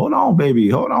 hold on, baby.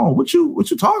 Hold on. What you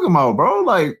talking about, bro?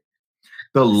 Like,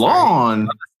 the lawn,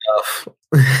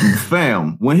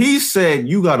 fam. When he said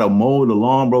you got to mow the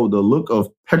lawn, bro, the look of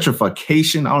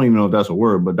petrification, I don't even know if that's a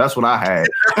word, but that's what I had.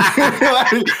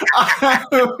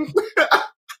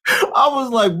 I was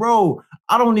like, bro,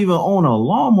 I don't even own a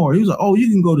lawnmower. He was like, oh, you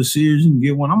can go to Sears and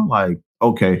get one. I'm like,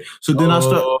 okay. So then I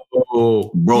start,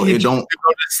 bro, it don't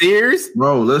go to Sears,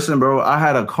 bro. Listen, bro, I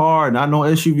had a car, not no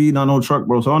SUV, not no truck,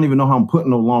 bro. So I don't even know how I'm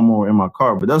putting no lawnmower in my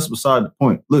car. But that's beside the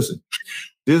point. Listen,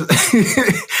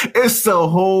 it's a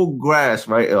whole grass,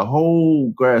 right? A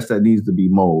whole grass that needs to be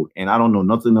mowed, and I don't know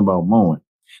nothing about mowing.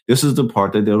 This is the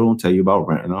part that they don't tell you about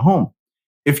renting a home.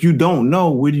 If you don't know,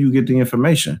 where do you get the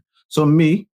information? So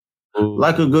me,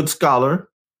 like a good scholar,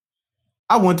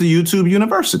 I went to YouTube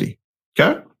University.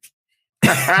 Okay.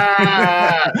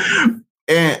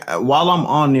 And while I'm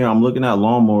on there, I'm looking at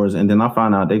lawnmowers, and then I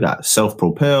find out they got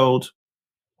self-propelled,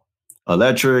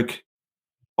 electric,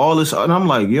 all this. And I'm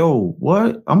like, yo,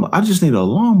 what? I just need a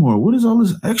lawnmower. What is all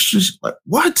this extra? Like,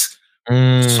 what?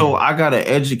 So I got to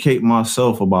educate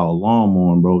myself about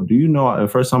lawnmower, bro. Do you know the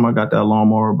first time I got that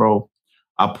lawnmower, bro,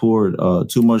 I poured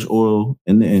too much oil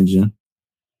in the engine.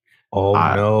 Oh,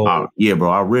 no. Yeah, bro.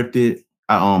 I ripped it.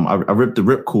 I ripped the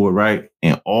ripcord, right?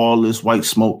 And all this white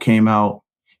smoke came out.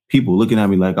 People looking at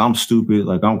me like I'm stupid,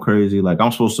 like I'm crazy, like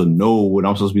I'm supposed to know what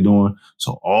I'm supposed to be doing.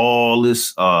 So all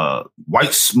this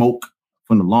white smoke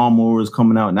from the lawnmower is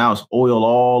coming out. Now it's oil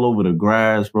all over the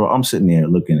grass, bro. I'm sitting there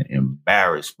looking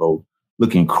embarrassed, bro.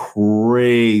 Looking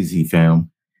crazy,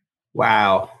 fam.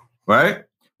 Wow. Right?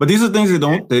 But these are things they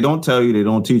don't tell you, they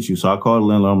don't teach you. So I called the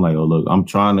landlord. I'm like, oh, look, I'm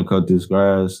trying to cut this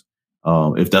grass.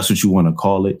 If that's what you want to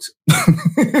call it.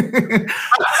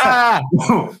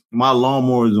 My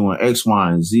lawnmower is doing X,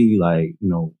 Y, and Z. Like,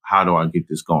 how do I get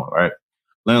this going? Right?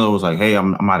 Landlord was like, hey,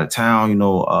 I'm out of town.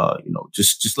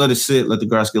 Just let it sit. Let the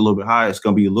grass get a little bit high. It's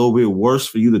gonna be a little bit worse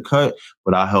for you to cut,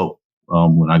 but I'll help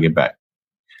when I get back.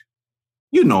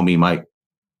 You know me, Mike.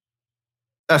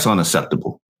 That's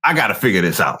unacceptable. I got to figure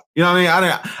this out. You know what I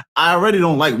mean? I already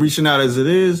don't like reaching out as it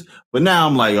is, but now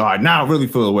I'm like, all right, now I really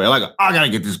feel the way. Like, I got to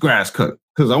get this grass cut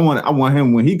because I want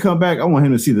him, when he come back, I want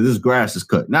him to see that this grass is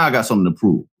cut. Now I got something to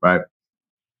prove, right?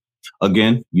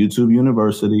 Again, YouTube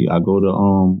University. I go to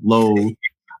Lowe's.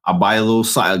 I buy a little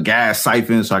gas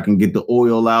siphon so I can get the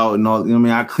oil out and all. You know what I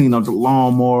mean? I clean up the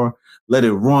lawnmower, let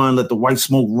it run, let the white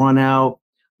smoke run out,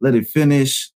 let it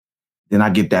finish. Then I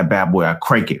get that bad boy, I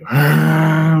crank it.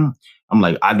 I'm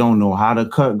like, I don't know how to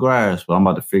cut grass, but I'm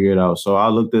about to figure it out. So I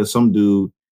looked at some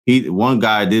dude. One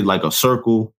guy did like a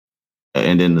circle,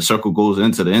 and then the circle goes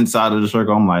into the inside of the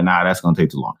circle. I'm like, nah, that's gonna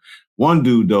take too long. One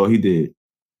dude though, he did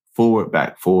forward,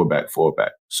 back, forward, back, forward,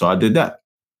 back. So I did that.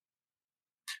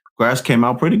 Grass came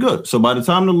out pretty good. So by the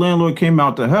time the landlord came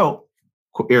out to help,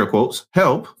 air quotes,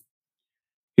 help,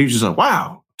 he was just like,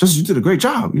 wow, you did a great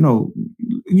job.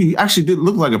 you actually did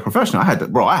look like a professional. I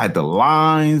had the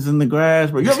lines in the grass,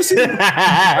 bro. You ever seen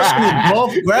professional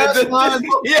golf grass lines?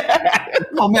 Bro? Yeah.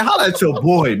 Come on, man. Holla at your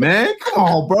boy, man. Come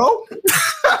on, bro.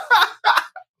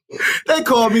 They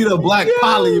call me the black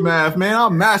polymath, man.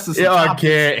 I'm master. Yeah, I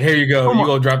can't. Here you go. You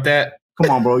gonna drop that? Come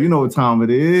on, bro. You know what time it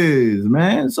is,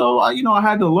 man. So, I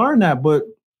had to learn that. But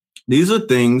these are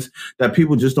things that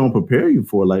people just don't prepare you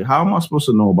for. Like, how am I supposed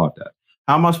to know about that?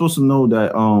 How am I supposed to know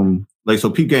that, so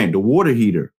peep game, the water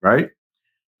heater, right?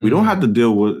 We don't have to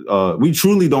deal with, we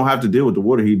truly don't have to deal with the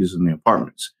water heaters in the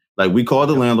apartments. Like, we call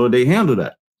the landlord, they handle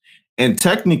that. And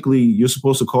technically, you're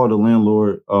supposed to call the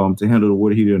landlord to handle the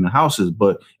water heater in the houses.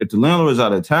 But if the landlord is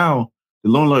out of town, the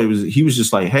landlord was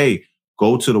just like, hey,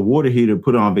 go to the water heater,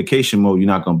 put it on vacation mode. You're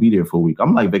not going to be there for a week.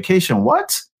 I'm like, vacation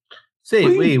what?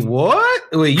 Wait, what?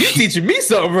 Wait, you teaching me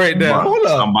something right now. Hold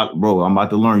up. I'm about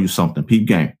to learn you something. Peep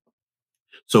game.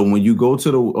 So when you go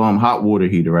to the hot water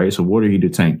heater, right? It's a water heater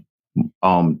tank.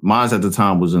 Mine's at the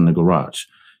time was in the garage.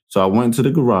 So I went to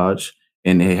the garage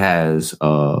and it has,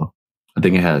 I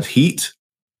think it has heat.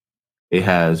 It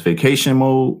has vacation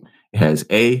mode. It has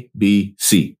A, B,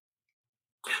 C.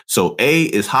 So A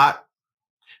is hot.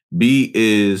 B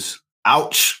is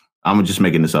ouch. I'm just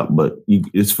making this up, but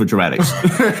it's for dramatics.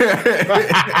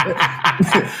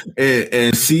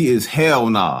 and C is hell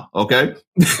nah. Okay.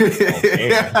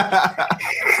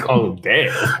 Oh,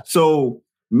 damn. So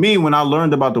me, when I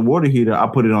learned about the water heater, I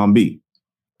put it on B.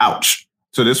 Ouch.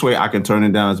 So this way I can turn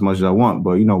it down as much as I want.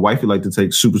 But, wifey like to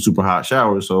take super, super hot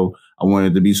showers. So I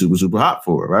wanted it to be super, super hot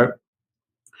for her, right?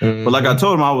 Mm-hmm. But like I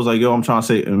told him, I was like, yo, I'm trying to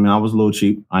save. I was a little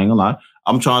cheap. I ain't gonna lie.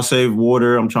 I'm trying to save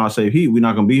water. I'm trying to save heat. We're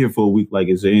not going to be here for a week. Like,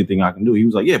 is there anything I can do? He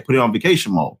was like, yeah, put it on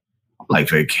vacation mode. I'm like,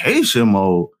 vacation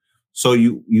mode? So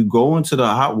you go into the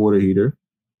hot water heater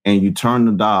and you turn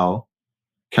the dial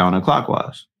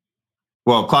counterclockwise.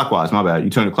 Well, clockwise, my bad.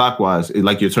 You turn it clockwise,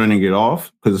 like you're turning it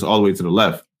off because it's all the way to the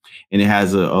left. And it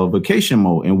has a vacation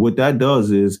mode. And what that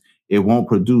does is it won't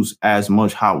produce as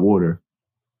much hot water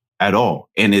at all.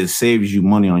 And it saves you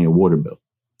money on your water bill.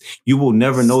 You will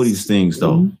never know these things,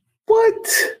 though. What?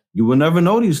 You will never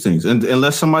know these things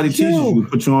unless somebody teaches you,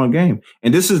 put you on game.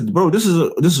 And this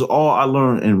is all I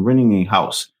learned in renting a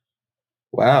house.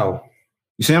 Wow.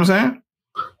 You see what I'm saying?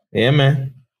 Yeah,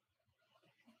 man.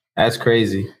 That's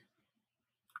crazy.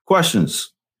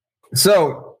 Questions.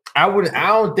 So I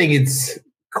don't think it's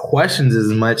questions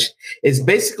as much. It's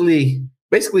basically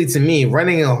to me,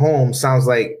 renting a home sounds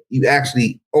like you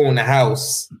actually own a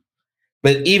house.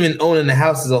 But even owning a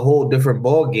house is a whole different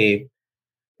ball game.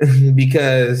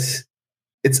 Because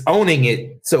it's owning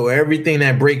it. So everything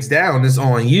that breaks down is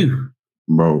on you.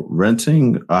 Bro,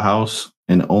 renting a house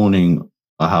and owning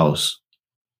a house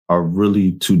are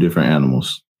really two different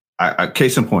animals.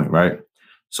 Case in point, right?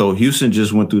 So Houston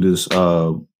just went through this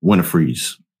winter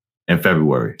freeze in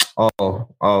February. Oh,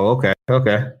 okay.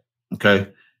 Okay.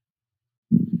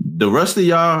 The rest of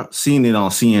y'all seen it on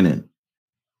CNN.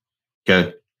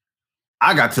 Okay.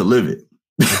 I got to live it.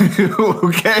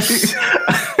 Okay.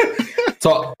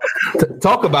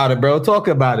 Talk about it, bro. Talk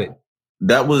about it.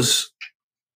 That was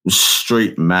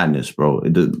straight madness, bro.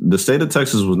 The state of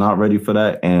Texas was not ready for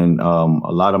that. And a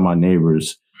lot of my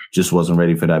neighbors just wasn't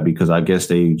ready for that because I guess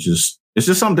it's just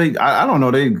something, I don't know.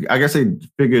 I guess they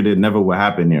figured it never would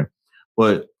happen there.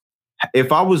 But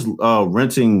if I was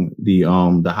renting the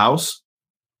house,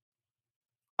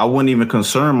 I wouldn't even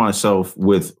concern myself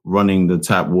with running the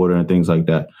tap water and things like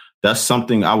that. That's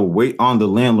something I would wait on the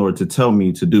landlord to tell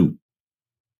me to do.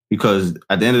 Because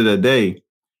at the end of the day,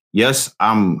 yes,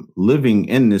 I'm living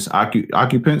in this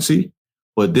occupancy,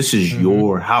 but this is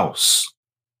your house.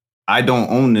 I don't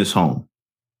own this home.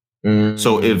 Mm-hmm.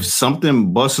 So if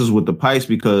something busts with the pipes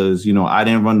because, I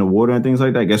didn't run the water and things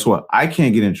like that, guess what? I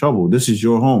can't get in trouble. This is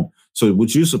your home. So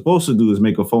what you're supposed to do is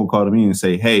make a phone call to me and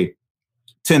say, hey,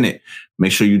 tenant,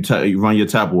 make sure you run your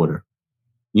tap water,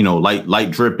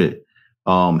 light drip it.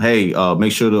 Hey,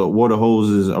 make sure the water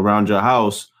hoses around your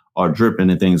house are dripping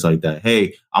and things like that.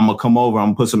 Hey, I'm going to come over. I'm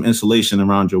going to put some insulation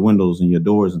around your windows and your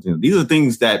doors and things. These are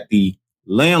things that the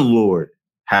landlord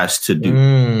has to do.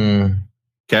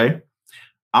 Okay.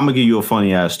 I'm going to give you a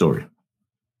funny ass story.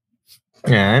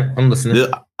 Yeah, I'm listening.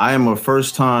 I am a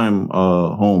first time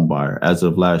home buyer as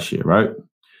of last year. Right.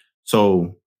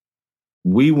 So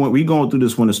we going through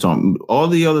this winter storm. All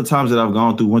the other times that I've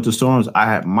gone through winter storms,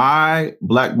 my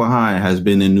black behind has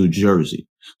been in New Jersey.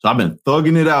 So I've been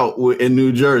thugging it out in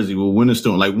New Jersey with winter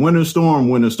storm, like winter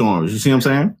storms. You see what I'm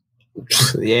saying?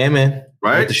 Yeah, man.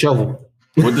 Right? With the shovel.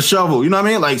 With the shovel. You know what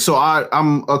I mean? Like, so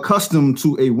I'm accustomed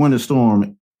to a winter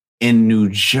storm in New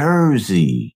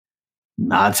Jersey,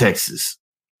 not Texas.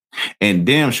 And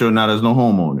damn sure now there's no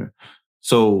homeowner.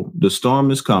 So the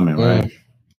storm is coming, right?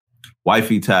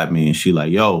 Wifey tapped me and she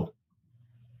like, yo,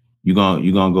 you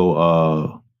gonna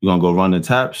go run the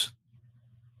taps?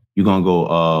 You gonna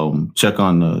go check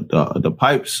on the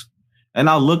pipes? And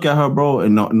I look at her, bro,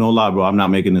 and no lie, bro, I'm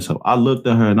not making this up. I looked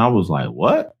at her and I was like,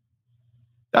 what?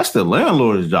 That's the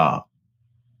landlord's job.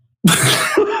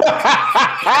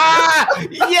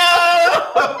 Yo!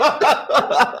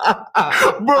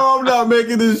 Bro, I'm not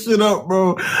making this shit up,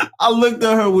 bro. I looked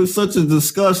at her with such a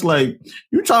disgust, like,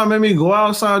 you trying to make me go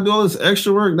outside and do all this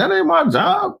extra work? That ain't my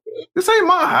job. This ain't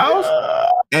my house.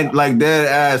 And like dead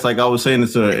ass, like I was saying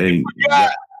this to her, and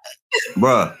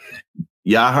bruh,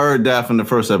 I heard that from the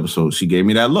first episode. She gave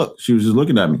me that look. She was just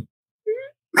looking at me.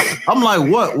 I'm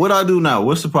like, what? What I do now?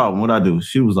 What's the problem? What I do?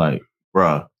 She was like,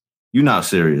 bruh, you not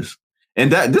serious. And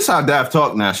this how Daft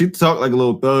talk now. She talk like a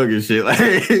little thug and shit.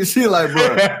 Like she like,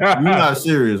 bruh, you not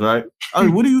serious, right? I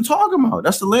mean, what are you talking about?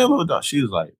 That's the landlord. She was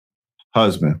like,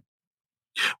 husband,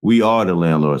 we are the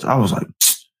landlords. I was like,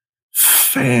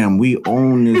 fam, we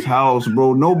own this house,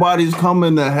 bro. Nobody's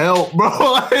coming to help, bro.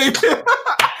 Like,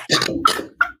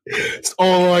 it's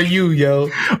all on you, yo.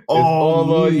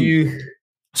 All on you.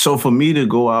 So for me to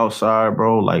go outside,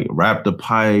 bro, like wrap the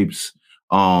pipes,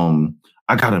 I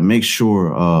gotta make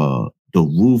sure the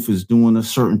roof is doing a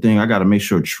certain thing. I gotta make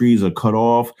sure trees are cut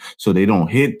off so they don't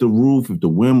hit the roof if the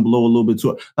wind blow a little bit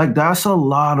too. Like that's a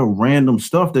lot of random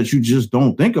stuff that you just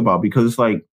don't think about because it's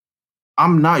like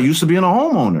I'm not used to being a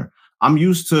homeowner. I'm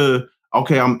used to,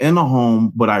 okay, I'm in a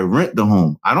home, but I rent the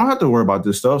home. I don't have to worry about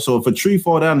this stuff. So if a tree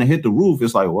fall down and hit the roof,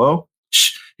 it's like, well,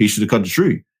 he should have cut the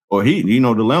tree. Or the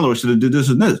landlord should have did this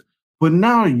and this. But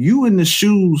now you in the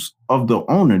shoes of the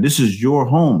owner. This is your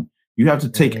home. You have to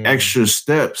take extra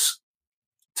steps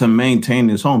to maintain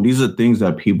this home. These are things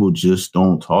that people just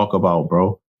don't talk about,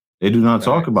 bro. They do not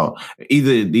talk about.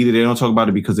 Either they don't talk about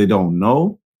it because they don't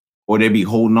know, or they be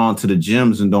holding on to the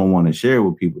gems and don't want to share it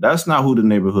with people. That's not who the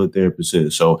neighborhood therapist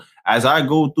is. So as I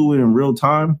go through it in real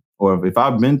time, or if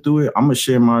I've been through it, I'm going to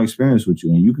share my experience with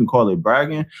you. And you can call it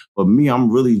bragging, but me,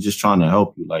 I'm really just trying to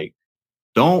help you. Like,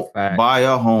 don't buy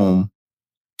a home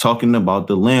talking about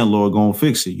the landlord going to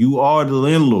fix it. You are the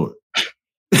landlord.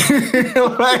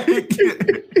 Like,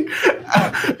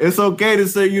 it's okay to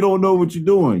say you don't know what you're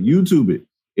doing. YouTube it.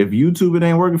 If YouTube it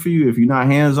ain't working for you, if you're not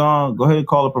hands-on, go ahead and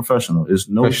call a professional. It's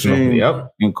no shame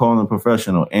in calling a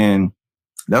professional. And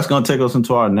that's going to take us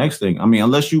into our next thing. I mean,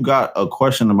 unless you got a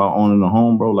question about owning a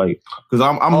home, bro, like, because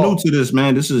I'm new to this,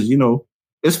 man. This is,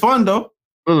 it's fun, though.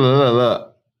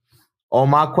 Look. All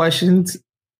my questions,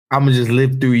 I'm going to just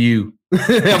live through you. I'm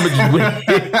going to just wait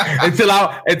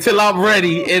until I'm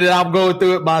ready, and then I'm going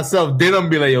through it myself. Then I'm going to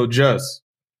be like, yo, Just,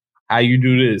 how you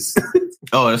do this?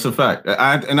 Oh, that's a fact.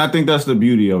 I think that's the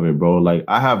beauty of it, bro. Like,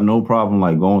 I have no problem,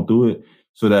 like, going through it.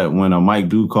 So that when a Mike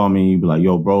do call me, you be like,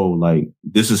 yo, bro, like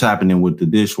this is happening with the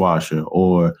dishwasher,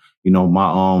 or,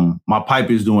 my pipe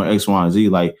is doing X, Y, and Z.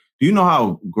 Like, do you know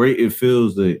how great it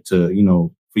feels to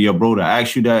for your bro to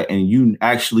ask you that and you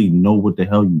actually know what the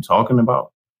hell you talking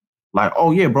about? Like,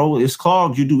 oh yeah, bro, it's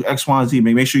clogged. You do X, Y, and Z.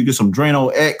 Make sure you get some Drano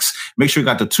X. Make sure you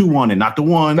got the 2 on it, not the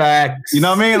 1. Facts. You know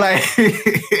what I mean? Like,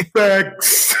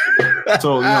 facts.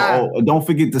 So, don't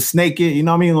forget to snake it. You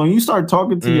know what I mean? When you start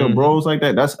talking to your bros like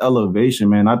that, that's elevation,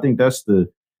 man. I think that's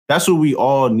what we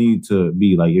all need to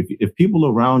be. Like, if people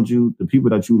around you, the people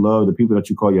that you love, the people that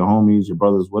you call your homies, your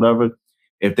brothers, whatever,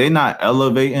 if they're not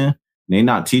elevating, they're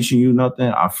not teaching you nothing,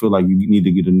 I feel like you need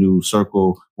to get a new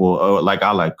circle, or like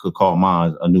I like to call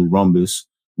mine, a new rhombus,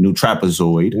 new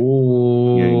trapezoid.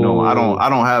 Ooh. Yeah, I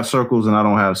don't have circles and I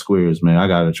don't have squares, man. I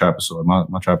got a trapezoid.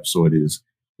 My trapezoid is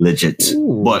legit.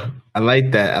 Ooh, but I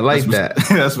like that.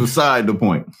 That's beside the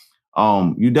point.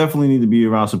 You definitely need to be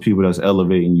around some people that's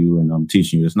elevating you and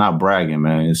teaching you. It's not bragging,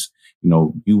 man. It's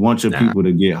you want your people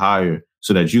to get higher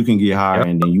so that you can get higher,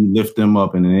 and then you lift them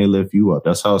up and then they lift you up.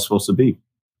 That's how it's supposed to be.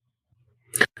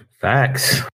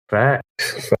 Facts.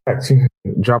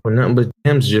 Dropping nothing but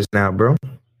gems just now, bro.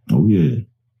 Oh yeah.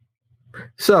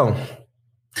 So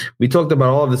we talked about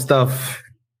all the stuff,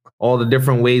 all the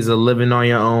different ways of living on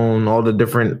your own, all the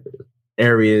different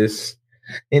areas.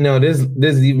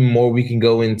 There's even more we can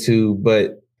go into,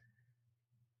 but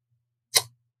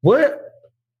what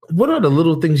are the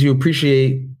little things you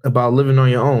appreciate about living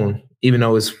on your own, even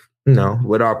though it's,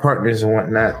 with our partners and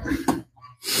whatnot?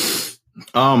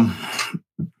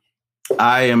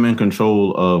 I am in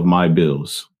control of my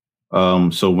bills.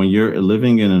 So when you're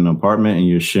living in an apartment and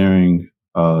you're sharing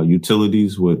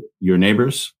utilities with your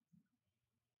neighbors,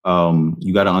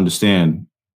 you got to understand,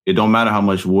 it don't matter how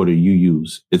much water you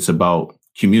use. It's about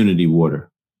community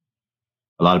water.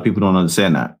 A lot of people don't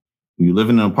understand that. When you live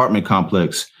in an apartment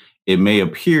complex, it may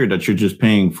appear that you're just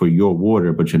paying for your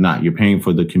water, but you're not. You're paying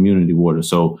for the community water.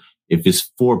 So if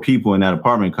it's 4 people in that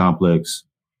apartment complex,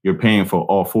 you're paying for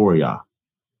all 4 of y'all.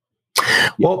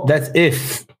 Well, that's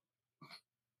if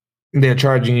they're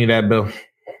charging you that bill.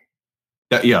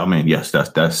 Yeah, I mean, yes,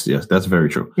 that's very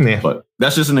true. Yeah. But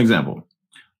that's just an example.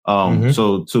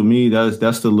 So to me, that's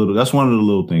one of the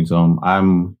little things.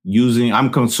 I'm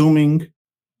consuming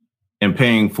and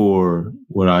paying for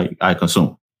what I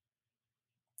consume.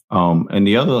 And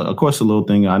the other, of course, the little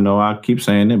thing, I know I keep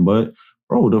saying it, but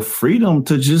bro, the freedom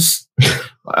to just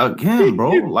again,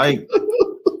 bro, like,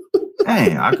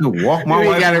 hey, I could walk my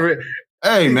wife.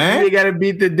 Hey, man. You gotta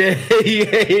beat the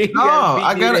day. No,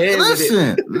 I gotta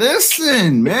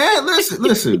listen, man.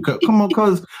 Listen. Come on,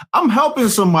 because I'm helping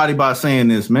somebody by saying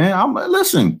this, man.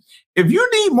 Listen, if you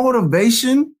need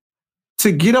motivation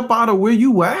to get up out of where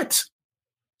you at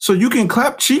so you can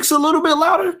clap cheeks a little bit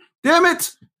louder, damn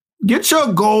it, get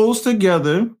your goals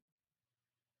together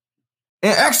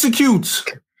and execute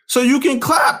so you can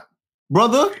clap,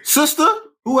 brother, sister,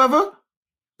 whoever.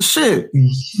 Shit.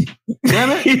 Damn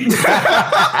it.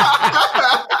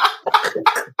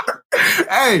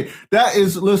 Hey,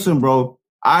 listen, bro.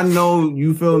 I know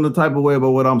you feeling the type of way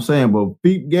about what I'm saying, but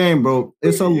peep game, bro.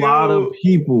 It's a lot of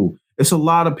people. It's a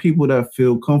lot of people that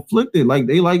feel conflicted. Like,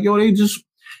 they just,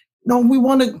 we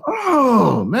want to,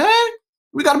 oh, man.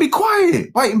 We got to be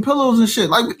quiet, biting pillows and shit.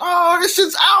 Like, this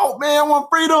shit's out, man. I want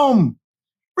freedom.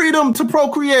 Freedom to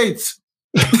procreate.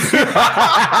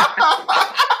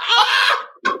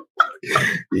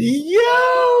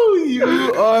 Yo,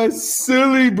 you are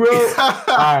silly, bro. All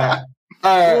right.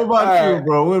 What about you,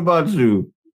 bro? What about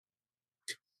you?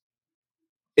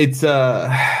 It's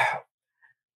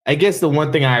I guess the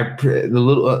one thing the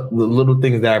little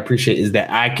things that I appreciate is that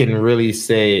I can really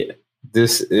say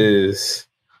this is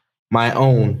my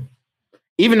own,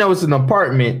 even though it's an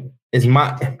apartment. It's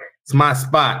my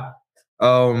spot.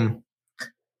 Got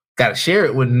to share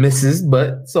it with Mrs.,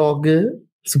 but it's all good.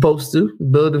 Supposed to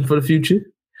building for the future.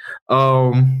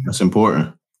 That's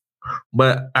important.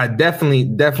 But I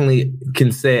definitely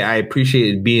can say I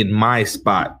appreciate it being my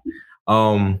spot.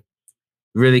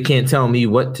 Really can't tell me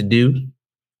what to do.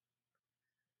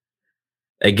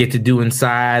 I get to do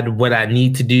inside what I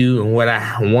need to do and what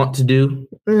I want to do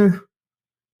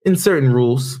in certain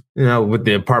rules, with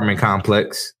the apartment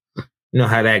complex. You know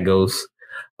how that goes.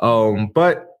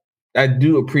 But I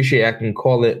do appreciate I can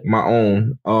call it my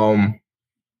own.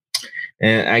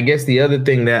 And I guess the other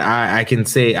thing that I can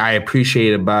say I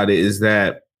appreciate about it is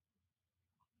that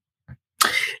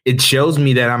it shows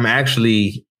me that I'm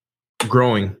actually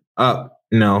growing up.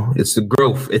 It's a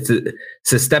growth. It's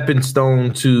a stepping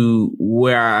stone to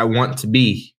where I want to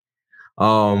be.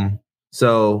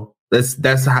 So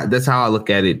that's how I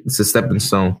look at it. It's a stepping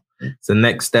stone. It's the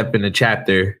next step in the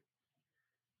chapter,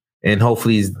 and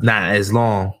hopefully it's not as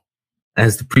long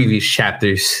as the previous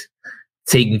chapters.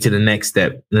 Take me to the next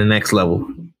step, the next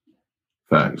level.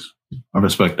 Facts. I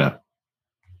respect that.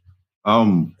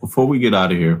 Before we get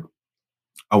out of here,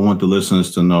 I want the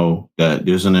listeners to know that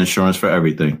there's an insurance for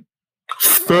everything.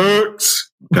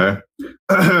 Facts. Okay.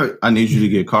 I need you to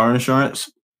get car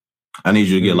insurance. I need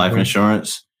you to get life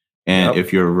insurance. And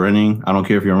if you're renting, I don't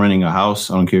care if you're renting a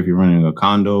house. I don't care if you're renting a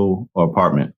condo or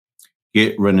apartment.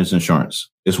 Get renter's insurance.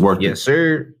 It's worth it. Yes,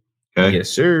 sir. Okay. Yes,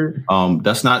 sir.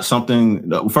 That's not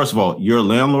something. First of all, your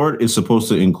landlord is supposed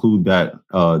to include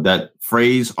that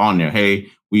phrase on there. Hey,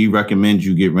 we recommend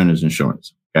you get renter's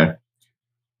insurance. Okay.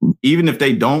 Even if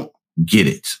they don't, get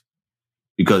it,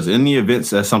 because in the events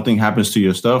that something happens to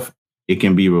your stuff, it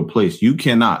can be replaced. You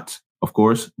cannot, of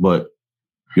course, but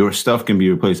your stuff can be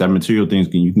replaced. That material things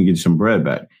you can get some bread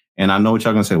back. And I know what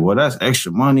y'all gonna say. Well, that's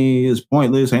extra money. It's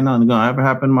pointless. Ain't nothing gonna ever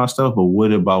happen to my stuff. But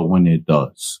what about when it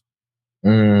does?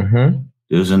 Mm-hmm.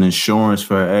 There's an insurance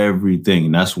for everything.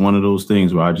 And that's one of those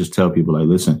things where I just tell people, like,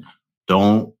 listen,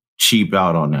 don't cheap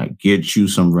out on that. Get you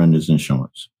some renter's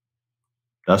insurance.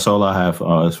 That's all I have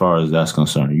as far as that's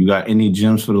concerned. You got any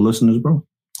gems for the listeners, bro?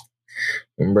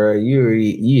 Bro,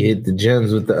 you hit the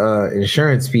gems with the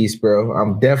insurance piece, bro.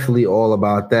 I'm definitely all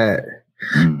about that.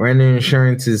 Renter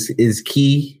insurance is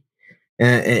key.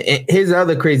 And here's the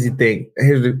other crazy thing.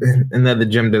 Here's another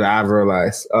gem that I've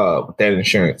realized with that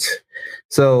insurance.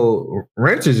 So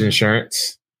renter's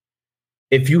insurance,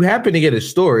 if you happen to get a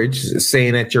storage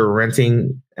saying that you're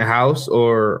renting a house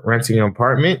or renting an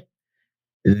apartment,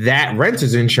 that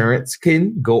renter's insurance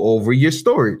can go over your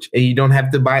storage, and you don't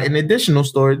have to buy an additional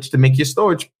storage to make your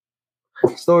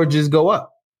storages go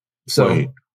up. So wait.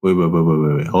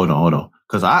 Hold on.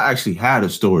 Because I actually had a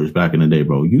storage back in the day,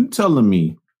 bro. You telling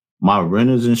me my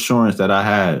renter's insurance that I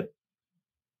had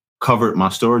covered my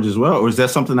storage as well? Or is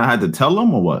that something I had to tell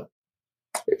them or what?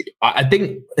 I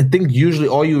think usually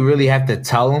all you really have to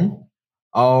tell them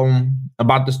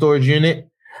about the storage unit.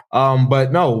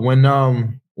 But no,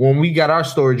 when we got our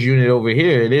storage unit over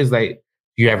here, it is like,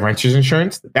 do you have renter's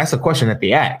insurance? That's a question that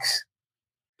they ask.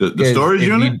 The storage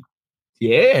unit?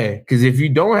 Yeah, because if you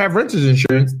don't have renter's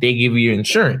insurance, they give you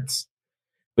insurance.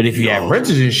 But if you have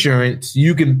renter's insurance,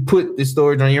 you can put the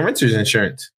storage on your renter's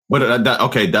insurance. But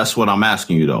okay, that's what I'm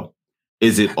asking you though.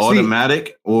 Is it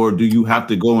automatic, or do you have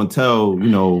to go and tell,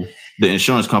 the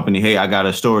insurance company, hey, I got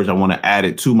a storage, I want to add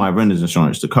it to my renter's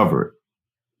insurance to cover it?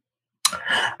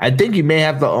 I think you may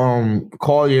have to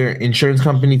call your insurance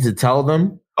company to tell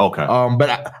them. Okay.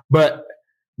 But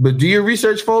do your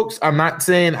research, folks. I'm not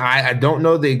saying I don't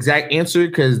know the exact answer,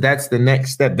 because that's the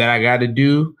next step that I got to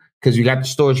do, because we got the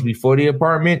storage before the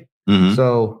apartment. Mm-hmm.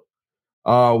 So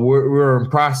we're in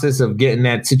process of getting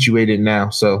that situated now.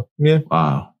 So yeah.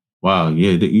 Wow.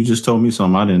 Yeah, you just told me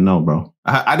something I didn't know, bro.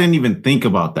 I didn't even think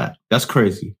about that. That's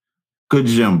crazy. Good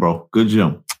gym, bro. Good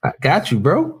gym. I got you,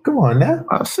 bro. Come on now.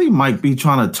 I see Mike B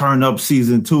trying to turn up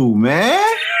season 2,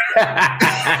 man.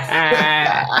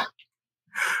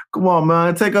 Come on,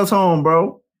 man. Take us home,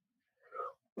 bro.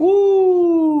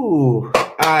 Woo. All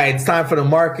right. It's time for the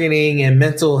marketing and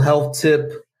mental health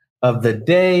tip of the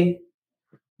day.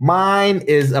 Mine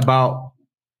is about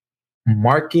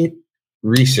market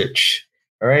research.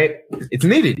 All right. It's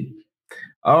needed.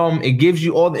 It gives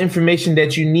you all the information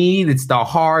that you need. It's the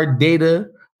hard data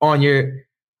on your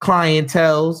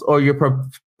clientels or your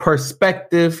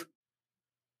prospective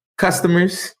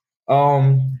customers.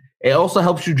 It also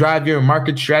helps you drive your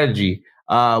market strategy.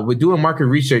 With doing market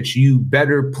research, you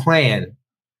better plan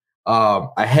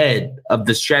ahead of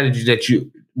the strategy that you're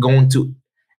going to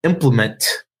implement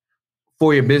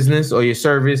for your business or your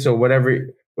service or whatever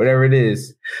it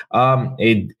is.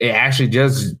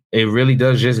 It really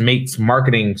does just makes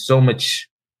marketing so much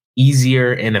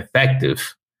easier and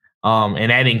effective.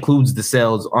 And that includes the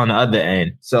sales on the other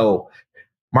end. So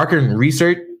marketing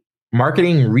research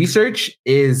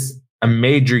is a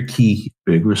major key.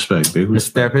 Big respect.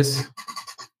 Mr. Therapist.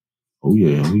 Oh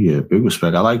yeah. Big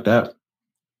respect. I like that.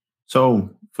 So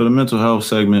for the mental health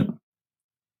segment,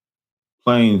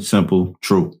 plain, simple,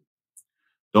 true.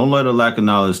 Don't let a lack of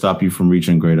knowledge stop you from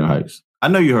reaching greater heights. I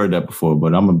know you heard that before,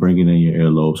 but I'm going to bring it in your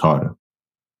earlobes harder.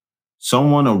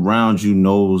 Someone around you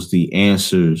knows the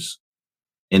answers.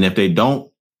 And if they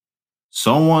don't,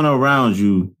 someone around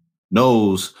you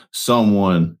knows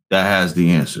someone that has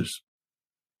the answers.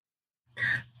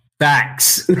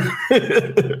 Facts.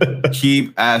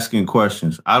 Keep asking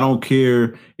questions. I don't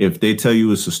care if they tell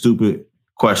you it's a stupid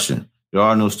question. There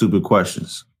are no stupid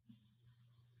questions.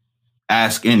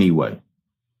 Ask anyway.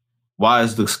 Why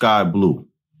is the sky blue?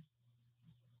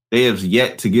 They have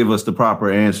yet to give us the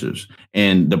proper answers.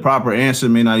 And the proper answer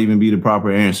may not even be the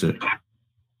proper answer.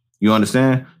 You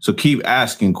understand? So keep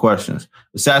asking questions.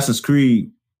 Assassin's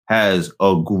Creed has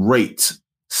a great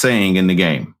saying in the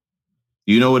game.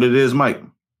 Do you know what it is, Mike?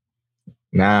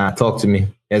 Nah, talk to me,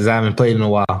 as I haven't played in a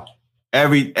while.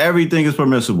 Everything is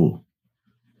permissible,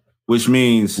 which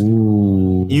means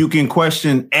you can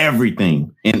question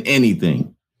everything and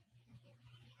anything.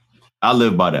 I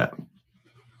live by that.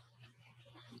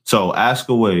 So ask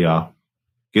away, y'all.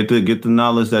 Get the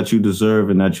knowledge that you deserve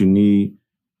and that you need.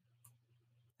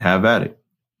 Have at it.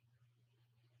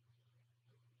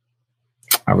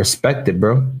 I respect it,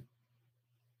 bro.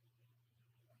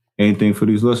 Anything for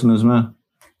these listeners, man?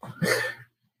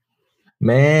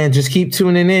 Man, just keep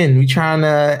tuning in. We trying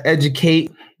to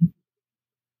educate.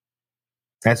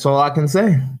 That's all I can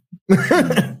say.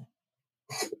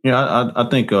 Yeah, I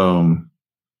think the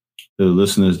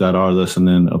listeners that are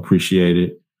listening appreciate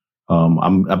it.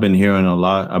 I've been hearing a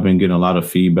lot. I've been getting a lot of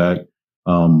feedback.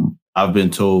 I've been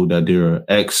told that there are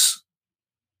X.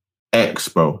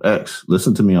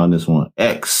 Listen to me on this one.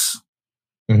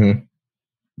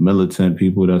 Militant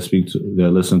people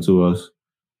that listen to us.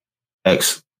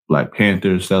 Ex Black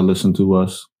Panthers that listen to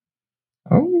us.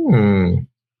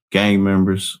 Gang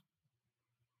members.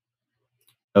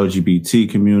 LGBT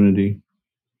community.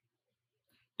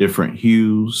 Different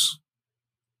hues.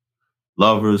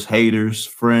 Lovers, haters,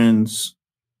 friends.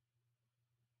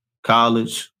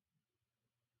 College.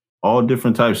 All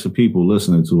different types of people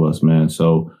listening to us, man.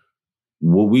 So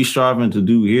what we striving to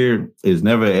do here is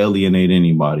never alienate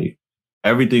anybody.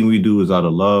 Everything we do is out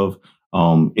of love.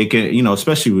 It can,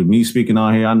 especially with me speaking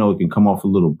on here, I know it can come off a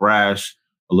little brash,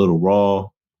 a little raw,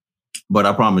 but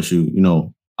I promise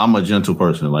you, I'm a gentle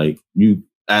person. Like, you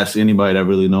ask anybody that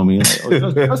really know me, like,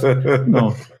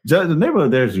 the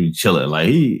neighborhood there's be chilling. Like,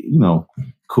 he,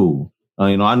 cool.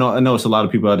 I know it's a lot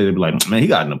of people out there that be like, man, he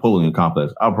got a Napoleon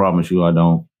complex. I promise you I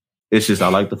don't. It's just I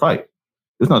like to fight.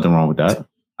 There's nothing wrong with that.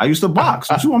 I used to box.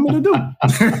 What you want me to do?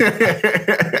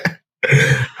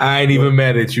 I ain't even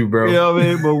mad at you, bro. You know what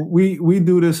I mean? But we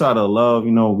do this out of love.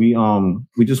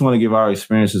 We just want to give our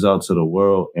experiences out to the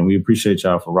world, and we appreciate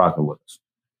y'all for rocking with us.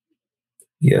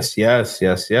 Yes.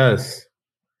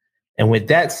 And with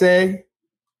that said,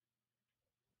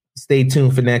 stay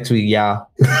tuned for next week, y'all.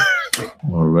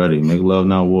 Already. Make love,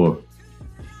 not war.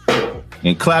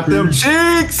 And clap them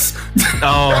cheeks.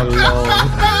 Oh,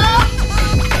 Lord.